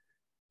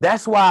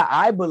 That's why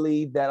I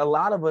believe that a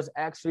lot of us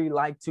actually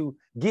like to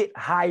get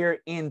higher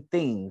in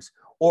things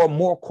or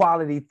more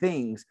quality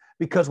things,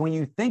 because when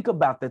you think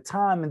about the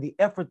time and the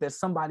effort that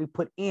somebody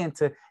put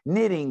into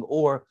knitting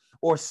or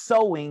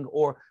sewing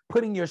or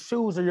putting your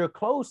shoes or your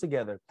clothes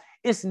together,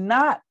 it's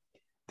not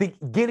the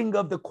getting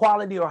of the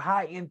quality or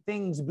high-end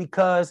things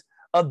because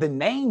of the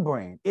name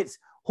brand. It's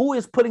who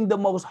is putting the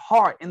most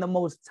heart and the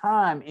most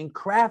time in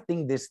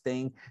crafting this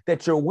thing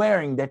that you're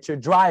wearing, that you're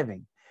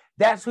driving.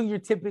 That's who you're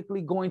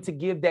typically going to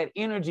give that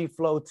energy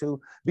flow to,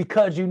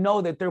 because you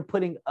know that they're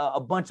putting a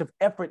bunch of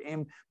effort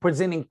in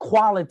presenting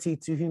quality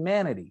to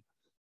humanity.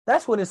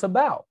 That's what it's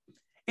about.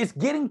 It's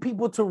getting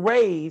people to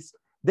raise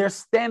their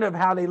standard of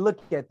how they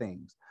look at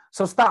things.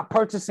 So stop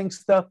purchasing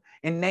stuff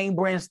and name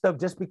brand stuff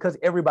just because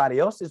everybody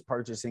else is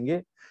purchasing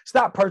it.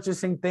 Stop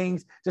purchasing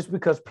things just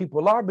because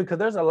people are, because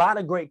there's a lot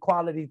of great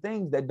quality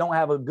things that don't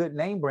have a good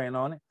name brand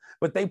on it,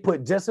 but they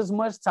put just as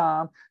much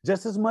time,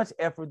 just as much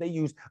effort. They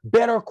use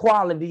better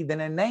quality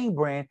than a name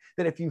brand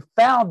that if you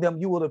found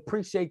them, you will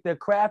appreciate their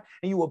craft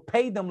and you will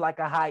pay them like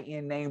a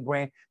high-end name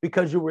brand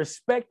because you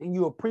respect and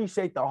you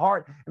appreciate the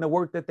heart and the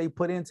work that they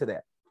put into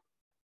that.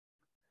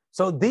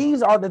 So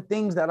these are the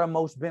things that are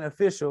most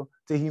beneficial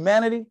to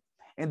humanity.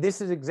 And this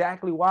is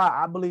exactly why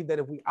I believe that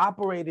if we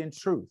operate in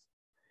truth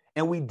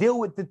and we deal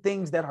with the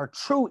things that are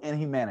true in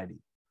humanity,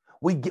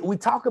 we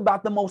talk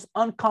about the most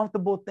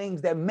uncomfortable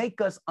things that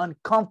make us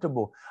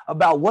uncomfortable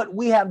about what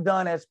we have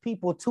done as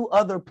people to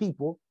other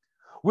people,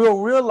 we'll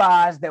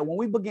realize that when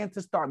we begin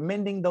to start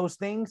mending those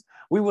things,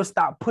 we will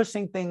stop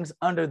pushing things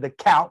under the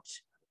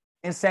couch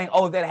and saying,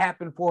 oh, that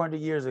happened 400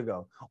 years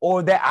ago,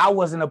 or that I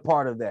wasn't a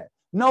part of that.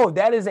 No,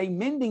 that is a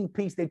mending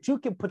piece that you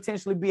can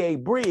potentially be a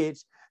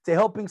bridge to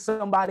helping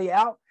somebody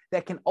out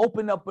that can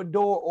open up a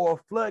door or a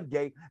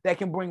floodgate that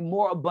can bring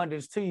more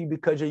abundance to you,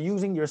 because you're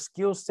using your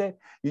skill set,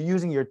 you're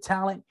using your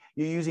talent,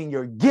 you're using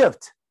your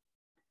gift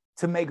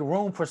to make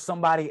room for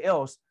somebody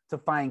else to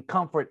find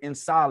comfort and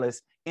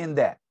solace in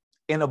that.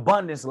 And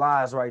abundance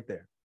lies right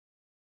there.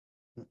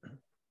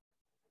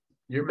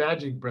 You're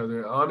magic,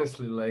 brother.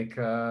 Honestly, like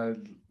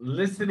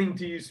listening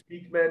to you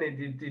speak, man,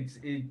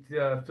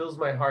 it fills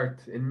my heart.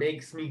 It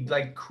makes me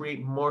like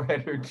create more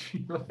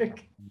energy.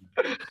 Like,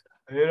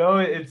 you know,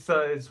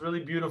 it's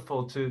really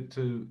beautiful to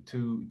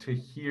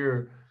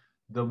hear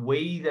the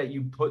way that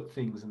you put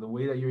things and the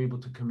way that you're able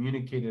to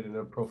communicate it in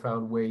a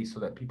profound way so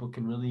that people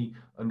can really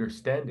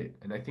understand it.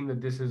 And I think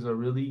that this is a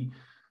really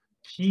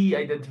key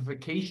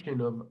identification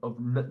of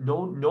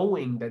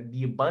knowing that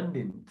the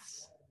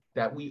abundance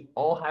that we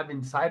all have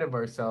inside of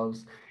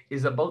ourselves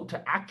is about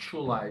to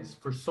actualize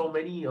for so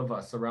many of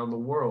us around the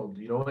world,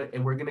 you know,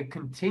 and we're going to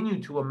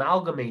continue to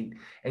amalgamate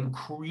and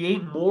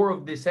create more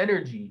of this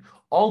energy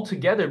all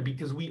together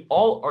because we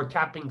all are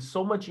tapping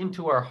so much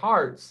into our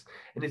hearts.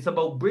 And it's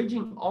about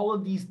bridging all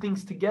of these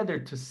things together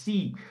to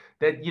see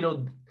that, you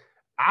know,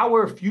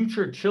 our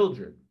future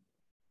children,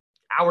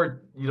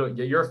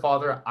 your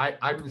father,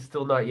 I'm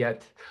still not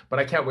yet, but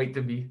I can't wait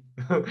to be.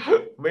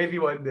 Maybe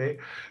one day.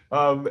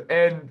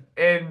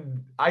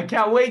 And I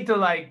can't wait to,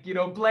 like, you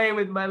know, play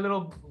with my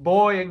little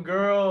boy and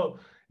girl,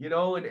 you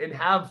know, and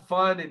have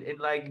fun and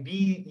like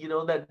be, you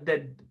know,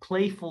 that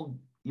playful,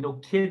 you know,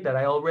 kid that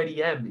I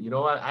already am. You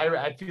know,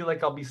 I feel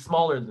like I'll be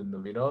smaller than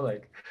them, you know,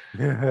 like,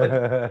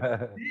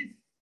 but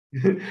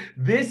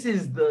this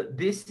is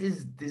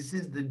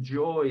the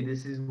joy.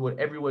 This is what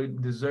everyone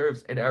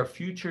deserves, and our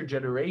future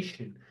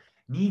generation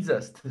needs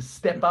us to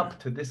step up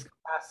to this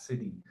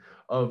capacity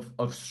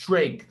of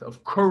strength,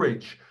 of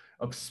courage,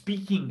 of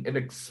speaking and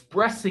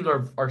expressing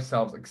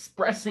ourselves,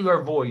 expressing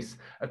our voice,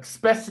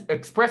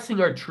 expressing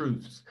our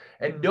truths,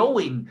 and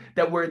knowing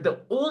that we're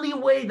the only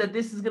way that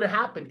this is going to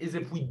happen is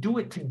if we do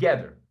it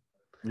together.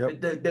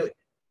 Yep. That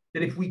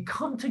if we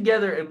come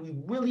together and we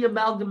really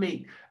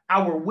amalgamate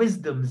our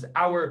wisdoms,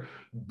 our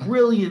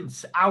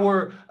brilliance,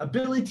 our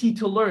ability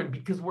to learn,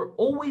 because we're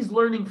always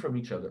learning from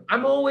each other.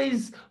 I'm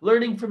always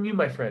learning from you,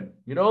 my friend,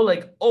 you know,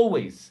 like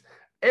always.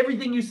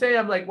 Everything you say,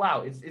 I'm like,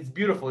 wow, it's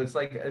beautiful. It's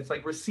like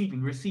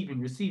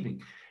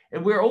receiving.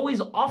 And we're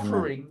always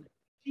offering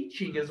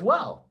teaching as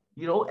well,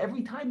 you know,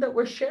 every time that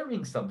we're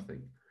sharing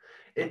something.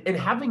 And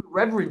having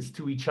reverence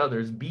to each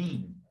other's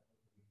being,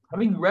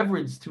 having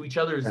reverence to each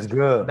other's That's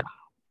good.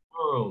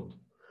 world,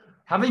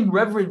 having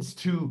reverence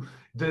to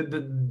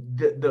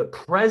the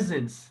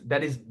presence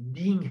that is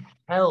being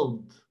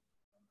held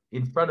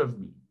in front of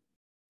me,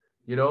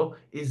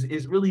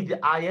 is really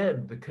the I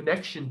am, the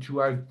connection to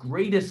our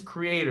greatest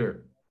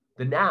creator,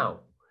 the now.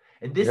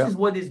 And this Yep. is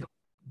what is the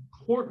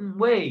important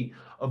way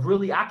of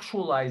really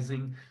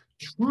actualizing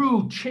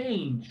true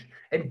change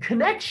and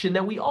connection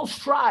that we all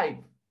strive,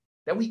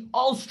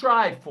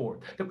 for,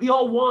 that we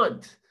all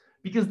want.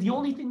 Because the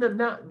only thing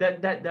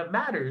that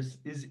matters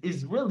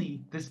is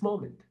really this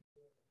moment.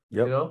 You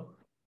Yep. know,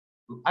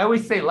 I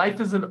always say life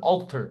is an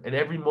altar, and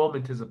every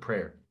moment is a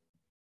prayer.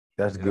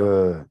 That's You know,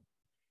 good.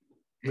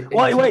 and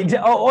Wait, to wait,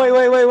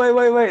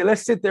 me, wait.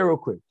 Let's sit there real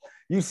quick.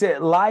 You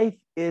said life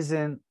is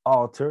an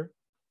altar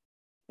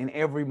and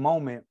every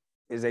moment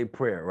is a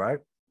prayer, right?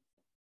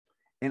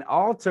 An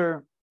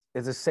altar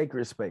is a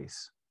sacred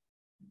space.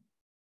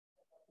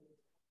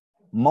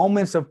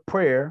 Moments of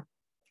prayer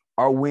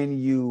are when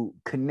you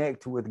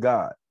connect with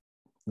God,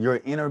 your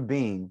inner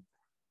being,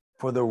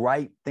 for the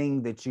right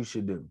thing that you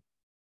should do.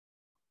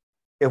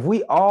 If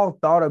we all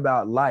thought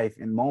about life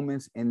and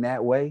moments in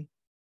that way,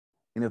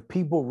 and if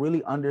people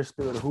really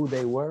understood who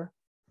they were,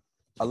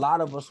 a lot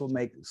of us will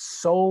make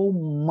so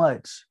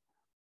much.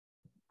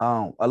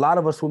 A lot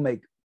of us will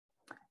make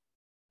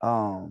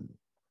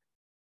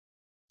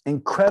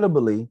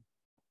incredibly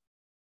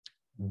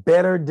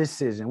better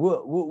decision.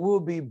 We'll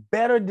be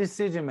better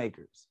decision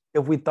makers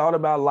if we thought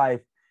about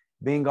life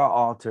being our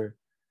altar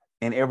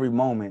and every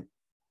moment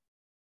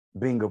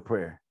being a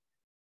prayer.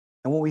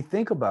 And when we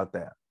think about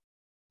that,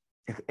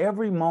 if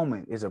every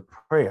moment is a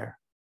prayer,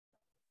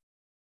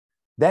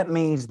 that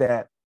means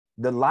that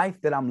the life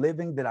that I'm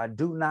living that I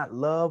do not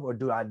love or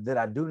that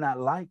I do not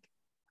like,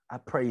 I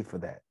pray for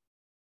that.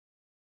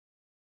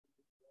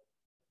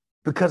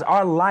 Because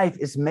our life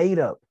is made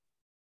up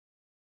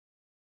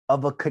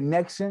of a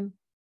connection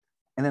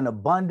and an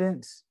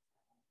abundance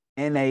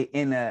and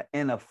in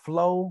a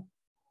flow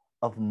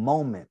of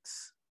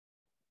moments.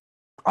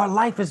 Our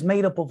life is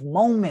made up of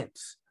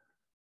moments.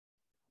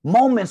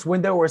 Moments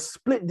when there were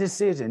split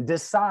decision,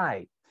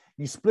 decide.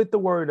 You split the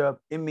word up,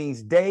 it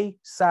means day,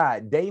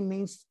 side. Day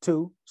means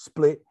to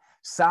split,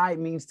 side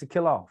means to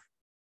kill off.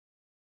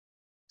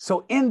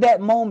 So in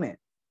that moment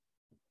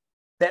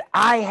that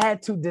I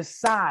had to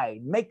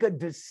decide, make a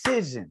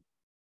decision,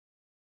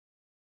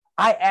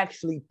 I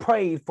actually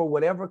prayed for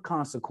whatever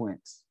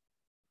consequence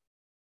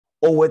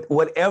or with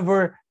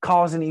whatever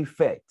cause and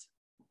effect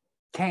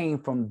came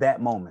from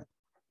that moment.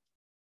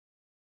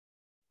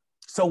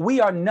 So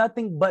we are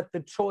nothing but the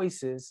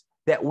choices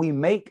that we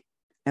make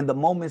in the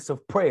moments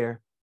of prayer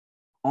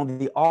on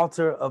the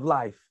altar of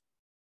life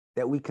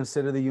that we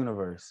consider the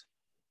universe.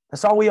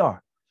 That's all we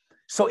are.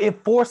 So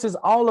it forces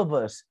all of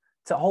us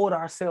to hold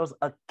ourselves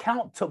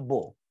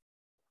accountable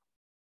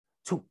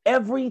to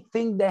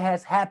everything that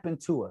has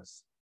happened to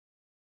us.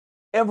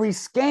 Every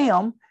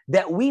scam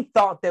that we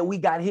thought that we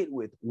got hit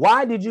with.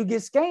 Why did you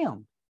get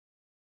scammed?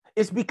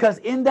 It's because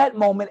in that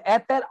moment,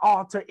 at that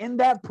altar, in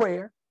that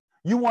prayer,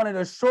 you wanted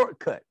a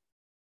shortcut.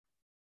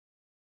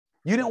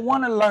 You didn't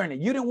want to learn it.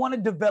 You didn't want to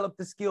develop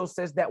the skill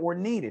sets that were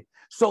needed.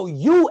 So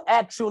you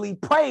actually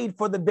prayed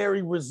for the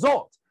very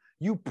result.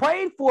 You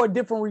prayed for a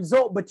different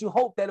result, but you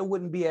hoped that it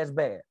wouldn't be as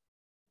bad.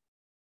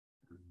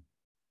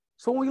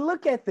 So when we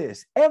look at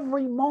this,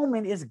 every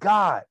moment is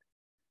God.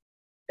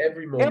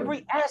 every moment.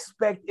 Every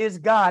aspect is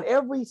God.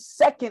 Every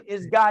second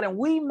is God. And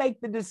we make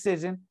the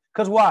decision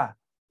because why?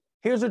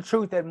 Here's a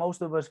truth that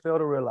most of us fail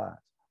to realize.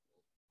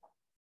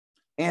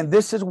 And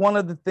this is one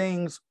of the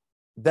things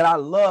that I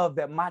love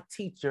that my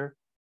teacher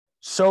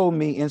showed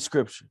me in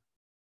scripture.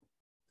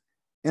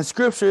 In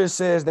scripture, it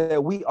says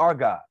that we are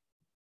God.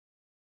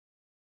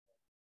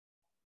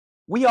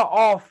 We are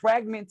all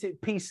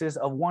fragmented pieces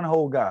of one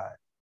whole God.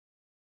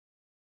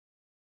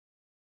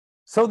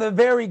 So the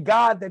very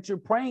God that you're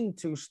praying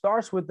to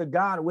starts with the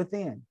God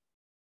within.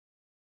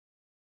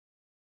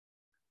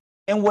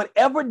 And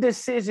whatever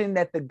decision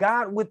that the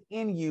God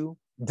within you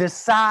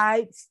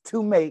decides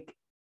to make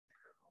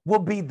will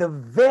be the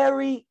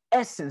very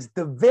essence,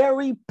 the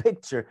very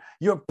picture.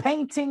 You're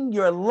painting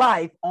your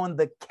life on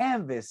the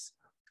canvas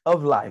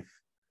of life.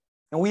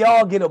 And we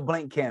all get a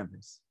blank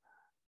canvas.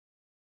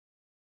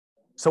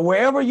 So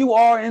wherever you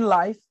are in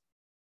life,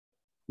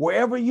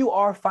 wherever you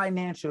are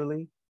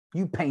financially,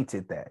 you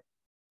painted that.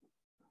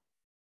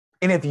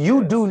 And if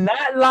you do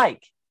not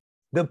like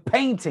the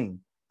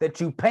painting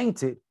that you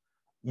painted,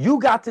 you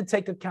got to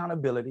take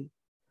accountability.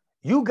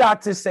 You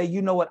got to say,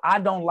 you know what, I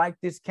don't like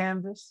this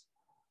canvas.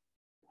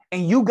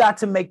 And you got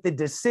to make the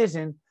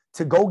decision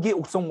to go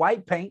get some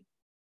white paint,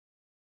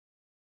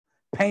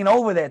 paint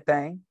over that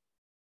thing,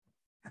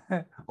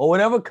 or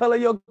whatever color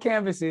your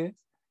canvas is,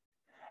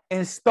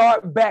 and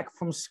start back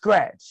from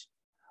scratch.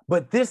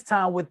 But this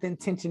time with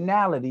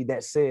intentionality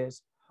that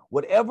says,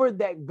 whatever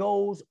that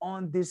goes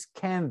on this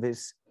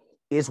canvas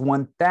is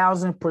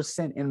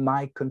 1000% in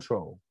my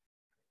control.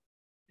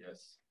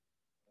 Yes.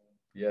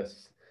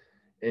 Yes.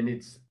 And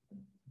it's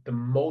the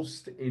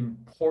most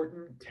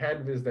important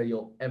canvas that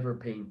you'll ever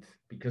paint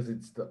because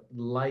it's the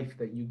life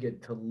that you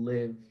get to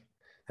live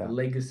the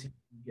legacy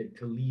you get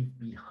to leave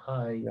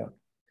behind,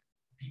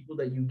 people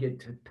that you get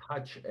to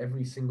touch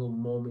every single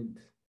moment.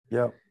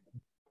 Yep.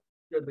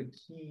 They're the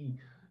key.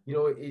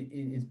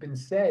 It's been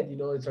said,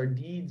 it's our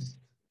deeds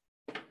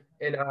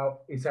and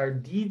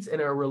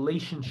our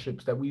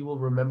relationships that we will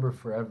remember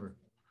forever.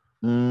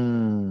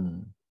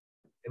 Mm.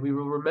 And we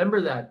will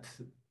remember that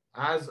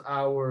as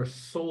our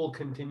soul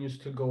continues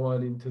to go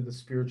on into the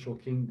spiritual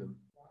kingdom.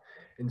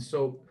 And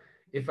so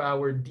if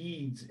our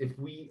deeds, if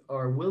we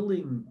are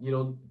willing,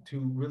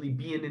 to really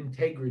be in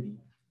integrity,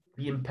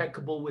 be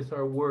impeccable with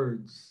our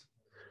words,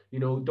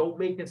 don't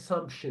make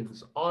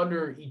assumptions,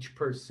 honor each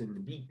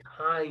person, be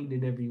kind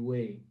in every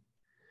way,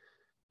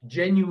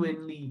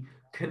 genuinely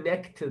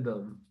connect to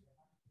them.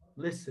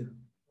 Listen,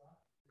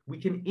 we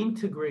can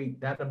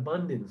integrate that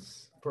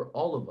abundance for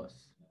all of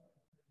us,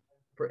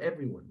 for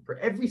everyone, for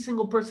every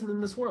single person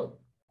in this world.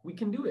 We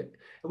can do it.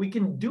 And we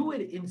can do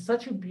it in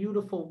such a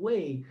beautiful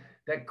way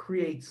that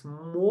creates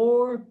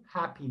more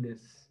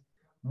happiness,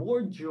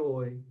 more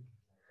joy,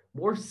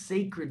 more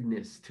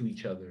sacredness to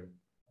each other.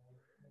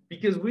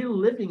 Because we're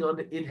living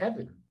in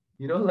heaven.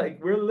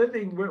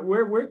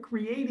 We're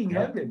creating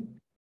heaven.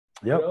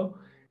 Yep.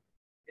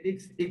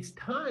 And it's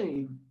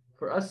time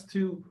for us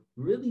to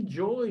really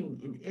join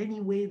in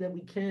any way that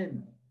we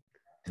can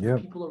to the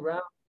people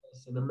around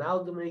us and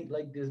amalgamate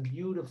like this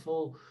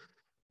beautiful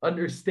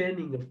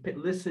understanding of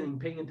listening,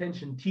 paying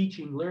attention,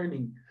 teaching,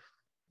 learning.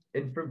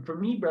 And for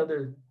me,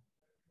 brother,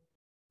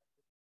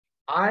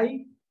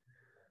 I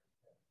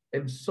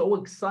am so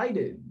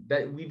excited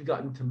that we've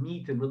gotten to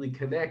meet and really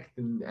connect,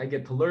 and I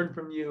get to learn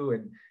from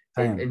you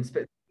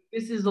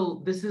this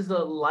is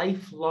a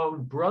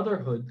lifelong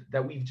brotherhood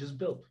that we've just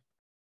built.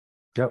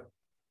 Yep.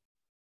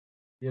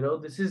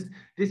 This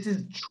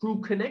is true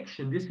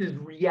connection. This is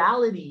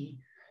reality.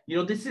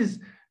 This is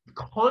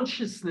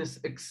consciousness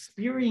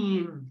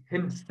experiencing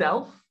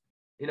himself,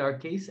 in our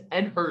case,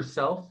 and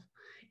herself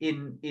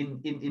in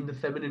the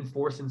feminine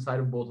force inside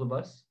of both of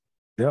us.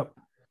 Yep.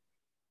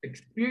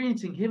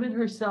 Experiencing him and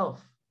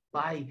herself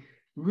by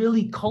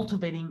really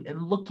cultivating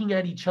and looking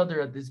at each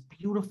other at this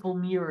beautiful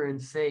mirror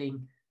and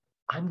saying,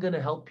 I'm going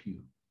to help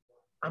you.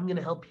 I'm going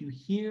to help you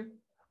here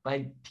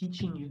by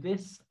teaching you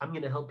this. I'm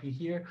going to help you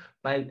here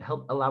by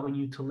allowing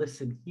you to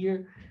listen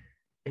here.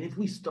 And if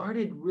we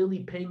started really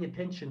paying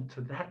attention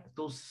to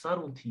those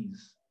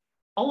subtleties,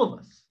 all of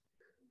us,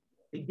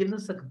 it gives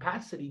us the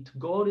capacity to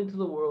go out into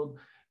the world,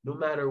 no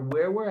matter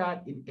where we're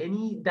at, in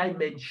any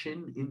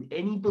dimension, in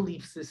any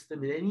belief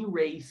system, in any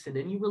race, in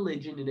any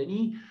religion, in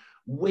any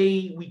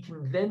way, we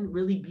can then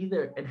really be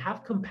there and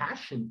have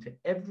compassion to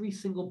every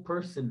single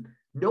person,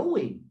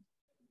 knowing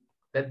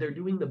that they're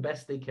doing the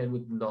best they can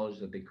with the knowledge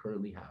that they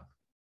currently have.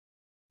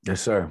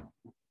 Yes, sir.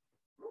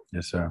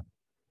 Yes, sir.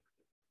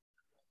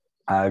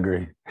 I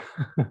agree.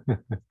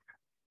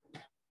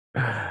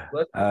 I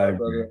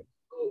agree.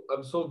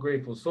 I'm so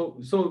grateful.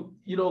 So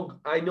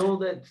I know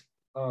that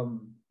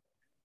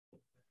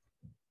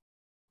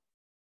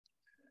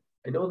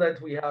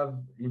we have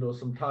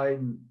some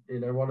time,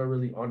 and I want to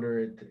really honor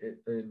it.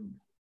 And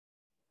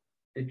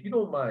if you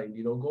don't mind,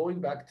 going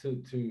back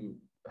to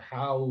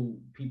how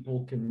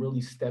people can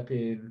really step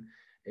in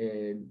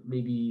and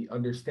maybe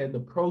understand the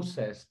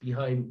process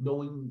behind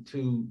knowing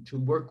to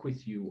work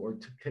with you or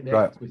to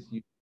connect with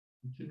you,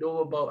 to know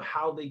about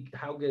how they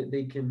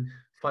can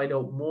find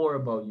out more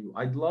about you.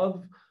 I'd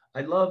love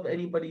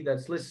anybody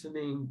that's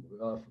listening,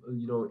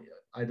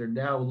 either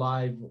now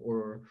live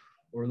or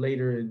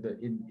later in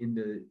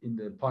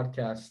the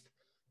podcast,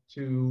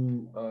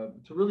 to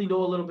really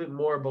know a little bit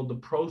more about the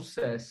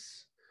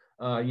process.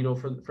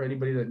 For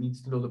anybody that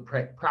needs to know the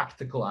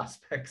practical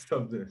aspects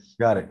of this.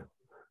 Got it.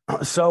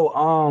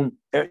 So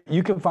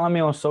you can find me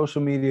on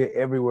social media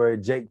everywhere.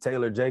 Jake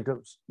Tayler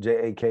Jacobs,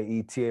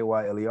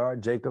 JakeTayler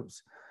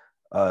Jacobs.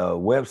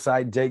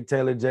 Website Jake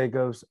Tayler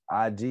Jacobs,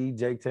 IG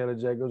Jake Tayler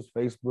Jacobs,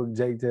 Facebook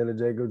Jake Tayler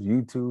Jacobs,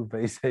 YouTube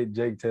Facebook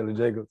Jake Tayler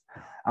Jacobs.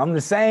 I'm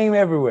the same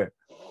everywhere.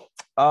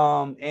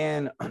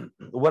 And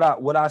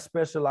what I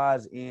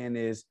specialize in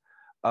is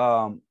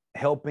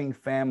helping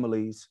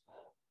families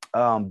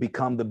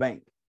become the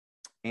bank.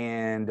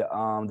 And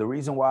the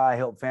reason why I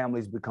help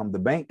families become the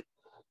bank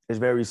is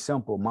very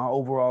simple. My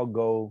overall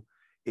goal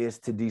is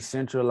to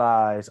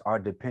decentralize our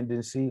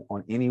dependency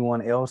on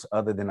anyone else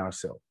other than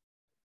ourselves.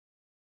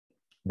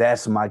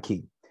 That's my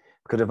key.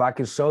 Because if I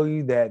can show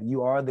you that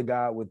you are the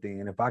God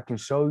within, if I can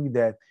show you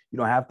that you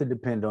don't have to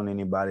depend on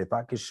anybody, if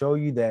I can show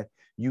you that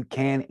you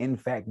can, in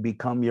fact,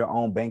 become your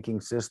own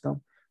banking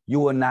system, you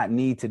will not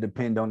need to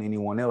depend on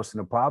anyone else. And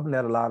the problem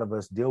that a lot of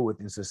us deal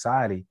with in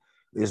society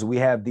is we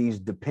have these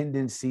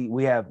dependency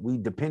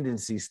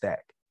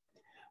stack.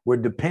 We're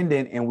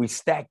dependent and we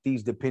stack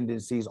these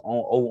dependencies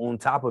on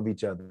top of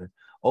each other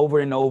over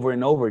and over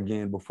and over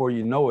again. Before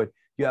you know it,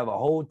 you have a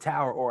whole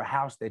tower or a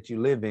house that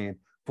you live in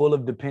full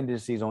of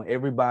dependencies on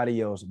everybody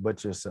else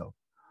but yourself.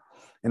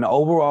 And the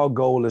overall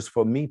goal is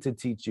for me to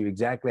teach you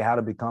exactly how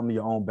to become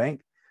your own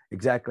bank,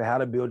 exactly how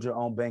to build your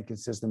own banking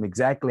system,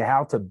 exactly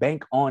how to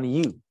bank on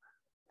you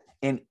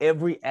in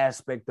every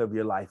aspect of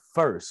your life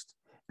first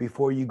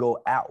before you go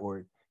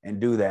outward and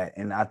do that.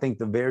 And I think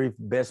the very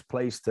best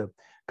place to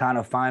kind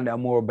of find out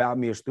more about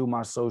me is through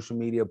my social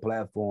media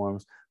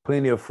platforms.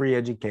 Plenty of free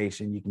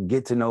education. You can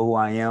get to know who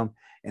I am,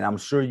 and I'm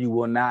sure you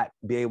will not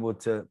be able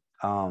to.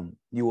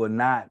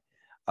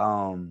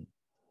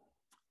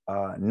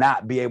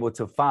 Not be able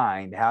to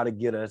find how to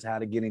get us, how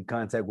to get in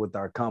contact with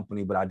our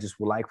company. But I just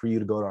would like for you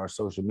to go to our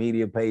social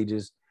media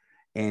pages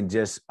and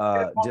just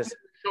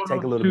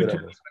take a little bit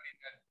of it.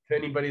 To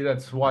anybody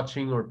that's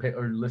watching or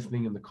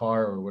listening in the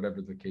car or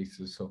whatever the case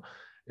is. So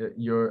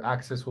your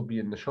access will be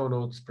in the show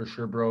notes for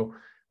sure, bro.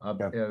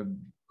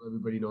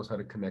 Everybody knows how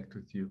to connect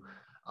with you.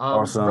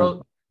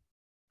 Awesome.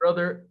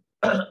 Brother,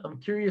 I'm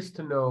curious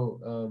to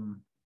know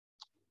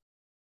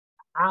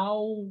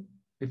how,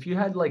 if you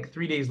had like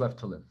 3 days left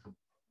to live,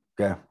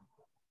 yeah,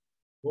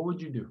 what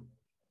would you do?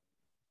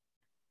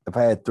 If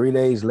I had 3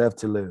 days left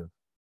to live,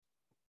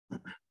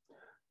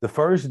 the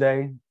first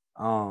day,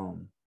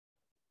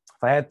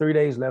 if I had 3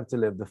 days left to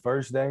live, the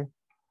first day,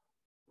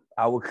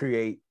 I would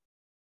create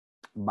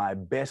my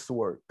best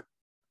work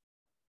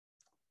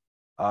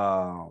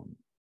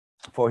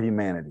for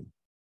humanity.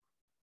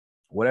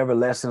 Whatever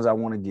lessons I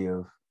want to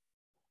give,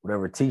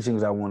 whatever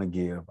teachings I want to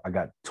give, I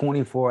got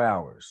 24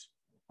 hours.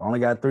 I only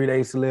got 3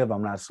 days to live.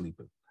 I'm not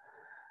sleeping.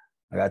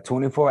 I got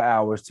 24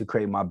 hours to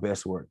create my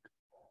best work.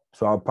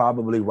 So I'll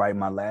probably write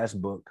my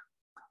last book.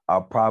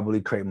 I'll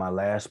probably create my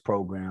last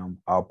program.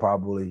 I'll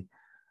probably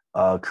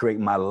create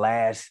my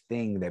last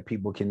thing that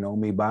people can know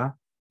me by.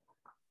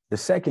 The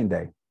second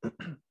day,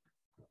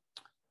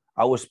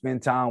 I would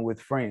spend time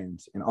with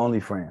friends and only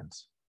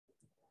friends.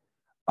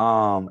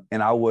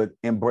 And I would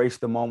embrace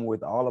the moment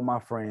with all of my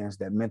friends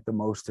that meant the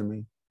most to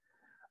me.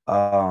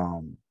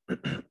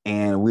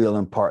 And we'll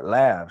impart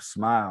laughs,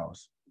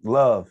 smiles,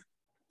 love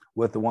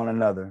with one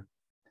another.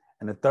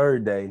 And the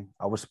third day,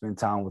 I would spend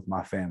time with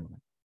my family.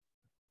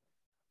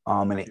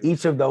 And in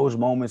each of those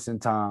moments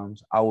and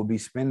times, I will be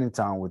spending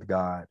time with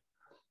God,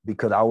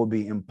 because I will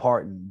be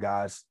imparting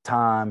God's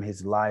time,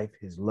 his life,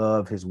 his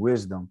love, his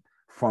wisdom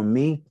from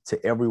me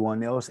to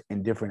everyone else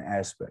in different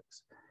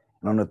aspects.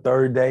 And on the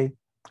third day,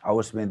 I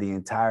will spend the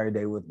entire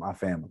day with my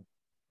family.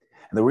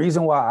 And the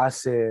reason why I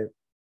said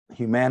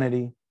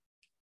humanity,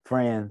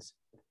 friends,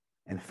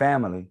 and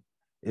family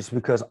is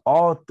because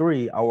all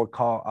three I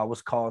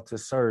was called to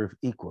serve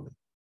equally.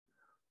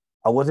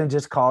 I wasn't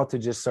just called to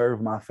just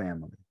serve my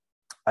family.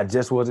 I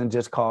just wasn't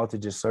just called to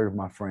just serve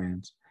my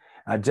friends.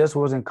 I just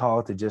wasn't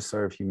called to just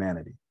serve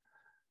humanity.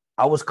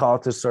 I was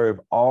called to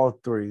serve all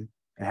three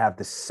and have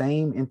the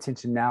same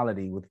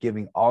intentionality with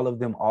giving all of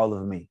them all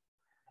of me.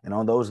 And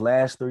on those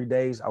last 3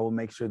 days, I will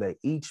make sure that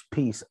each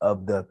piece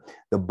of the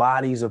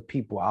bodies of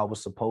people I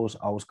was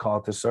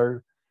called to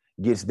serve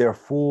gets their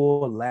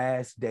full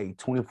last day,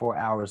 24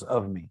 hours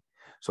of me.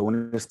 So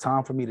when it's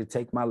time for me to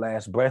take my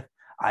last breath,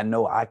 I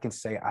know I can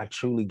say I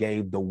truly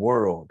gave the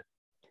world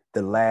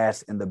the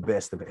last and the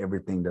best of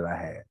everything that I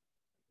had.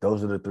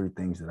 Those are the three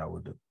things that I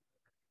would do.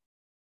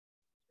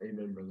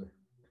 Amen, brother.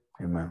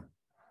 Amen.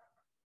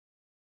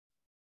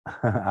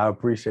 I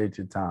appreciate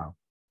your time.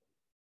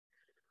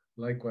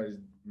 Likewise,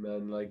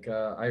 man. Like,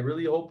 I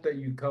really hope that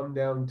you come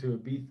down to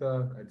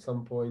Ibiza at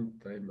some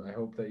point. I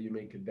hope that you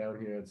make it down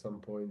here at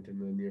some point in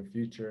the near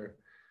future,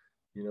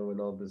 you know, when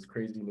all this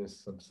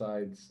craziness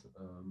subsides.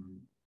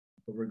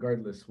 But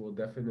regardless, we'll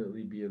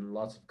definitely be in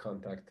lots of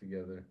contact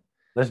together.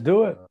 Let's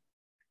do it.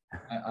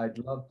 I'd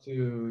love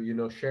to, you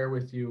know, share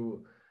with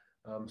you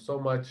so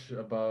much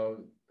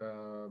about,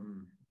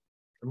 I'm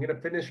going to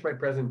finish my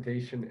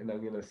presentation and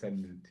I'm going to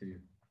send it to you.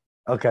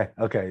 Okay.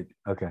 I'll be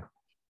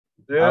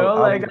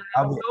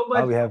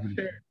happy to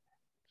share.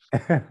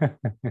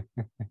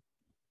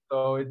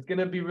 So it's going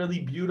to be really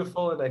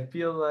beautiful. And I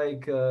feel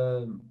like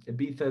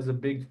Ibiza is a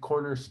big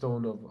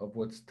cornerstone of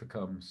what's to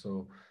come.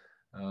 So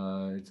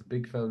it's a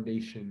big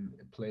foundation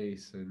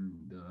place.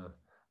 And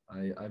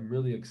I'm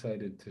really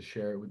excited to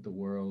share it with the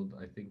world.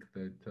 I think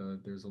that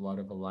there's a lot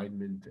of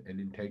alignment and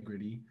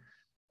integrity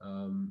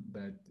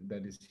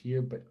that is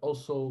here, but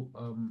also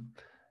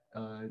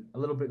a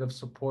little bit of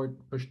support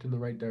pushed in the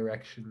right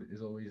direction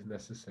is always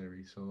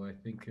necessary. So I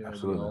think we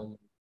all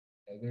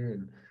together,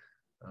 and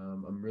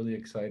I'm really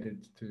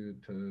excited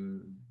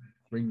to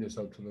bring this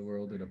out to the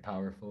world in a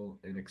powerful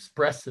and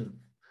expressive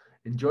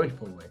and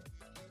joyful way.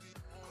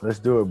 Let's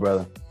do it,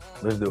 brother.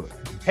 Let's do it.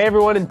 Hey,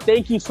 everyone, and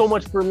thank you so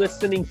much for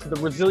listening to The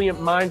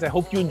Resilient Minds. I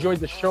hope you enjoyed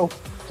the show.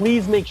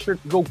 Please make sure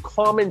to go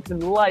comment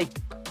and like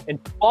and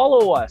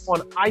follow us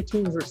on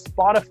iTunes or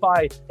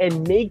Spotify.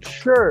 And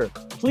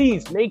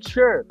please make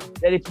sure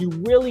that if you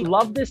really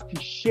love this, to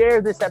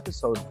share this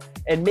episode.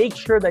 And make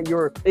sure that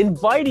you're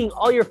inviting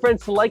all your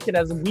friends to like it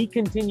as we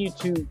continue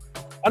to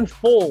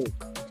unfold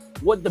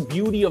what the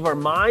beauty of our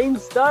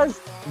minds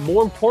does.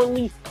 More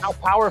importantly, how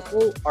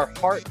powerful our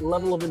heart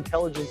level of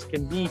intelligence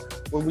can be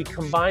when we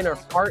combine our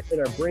heart and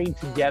our brain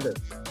together.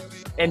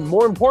 And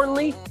more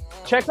importantly,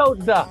 check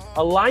out the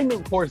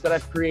alignment course that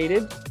I've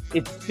created.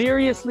 It's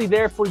seriously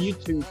there for you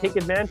to take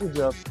advantage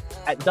of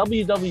at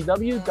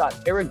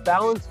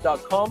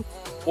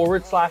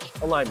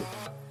www.ericbalance.com/alignment.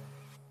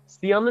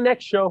 See you on the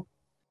next show.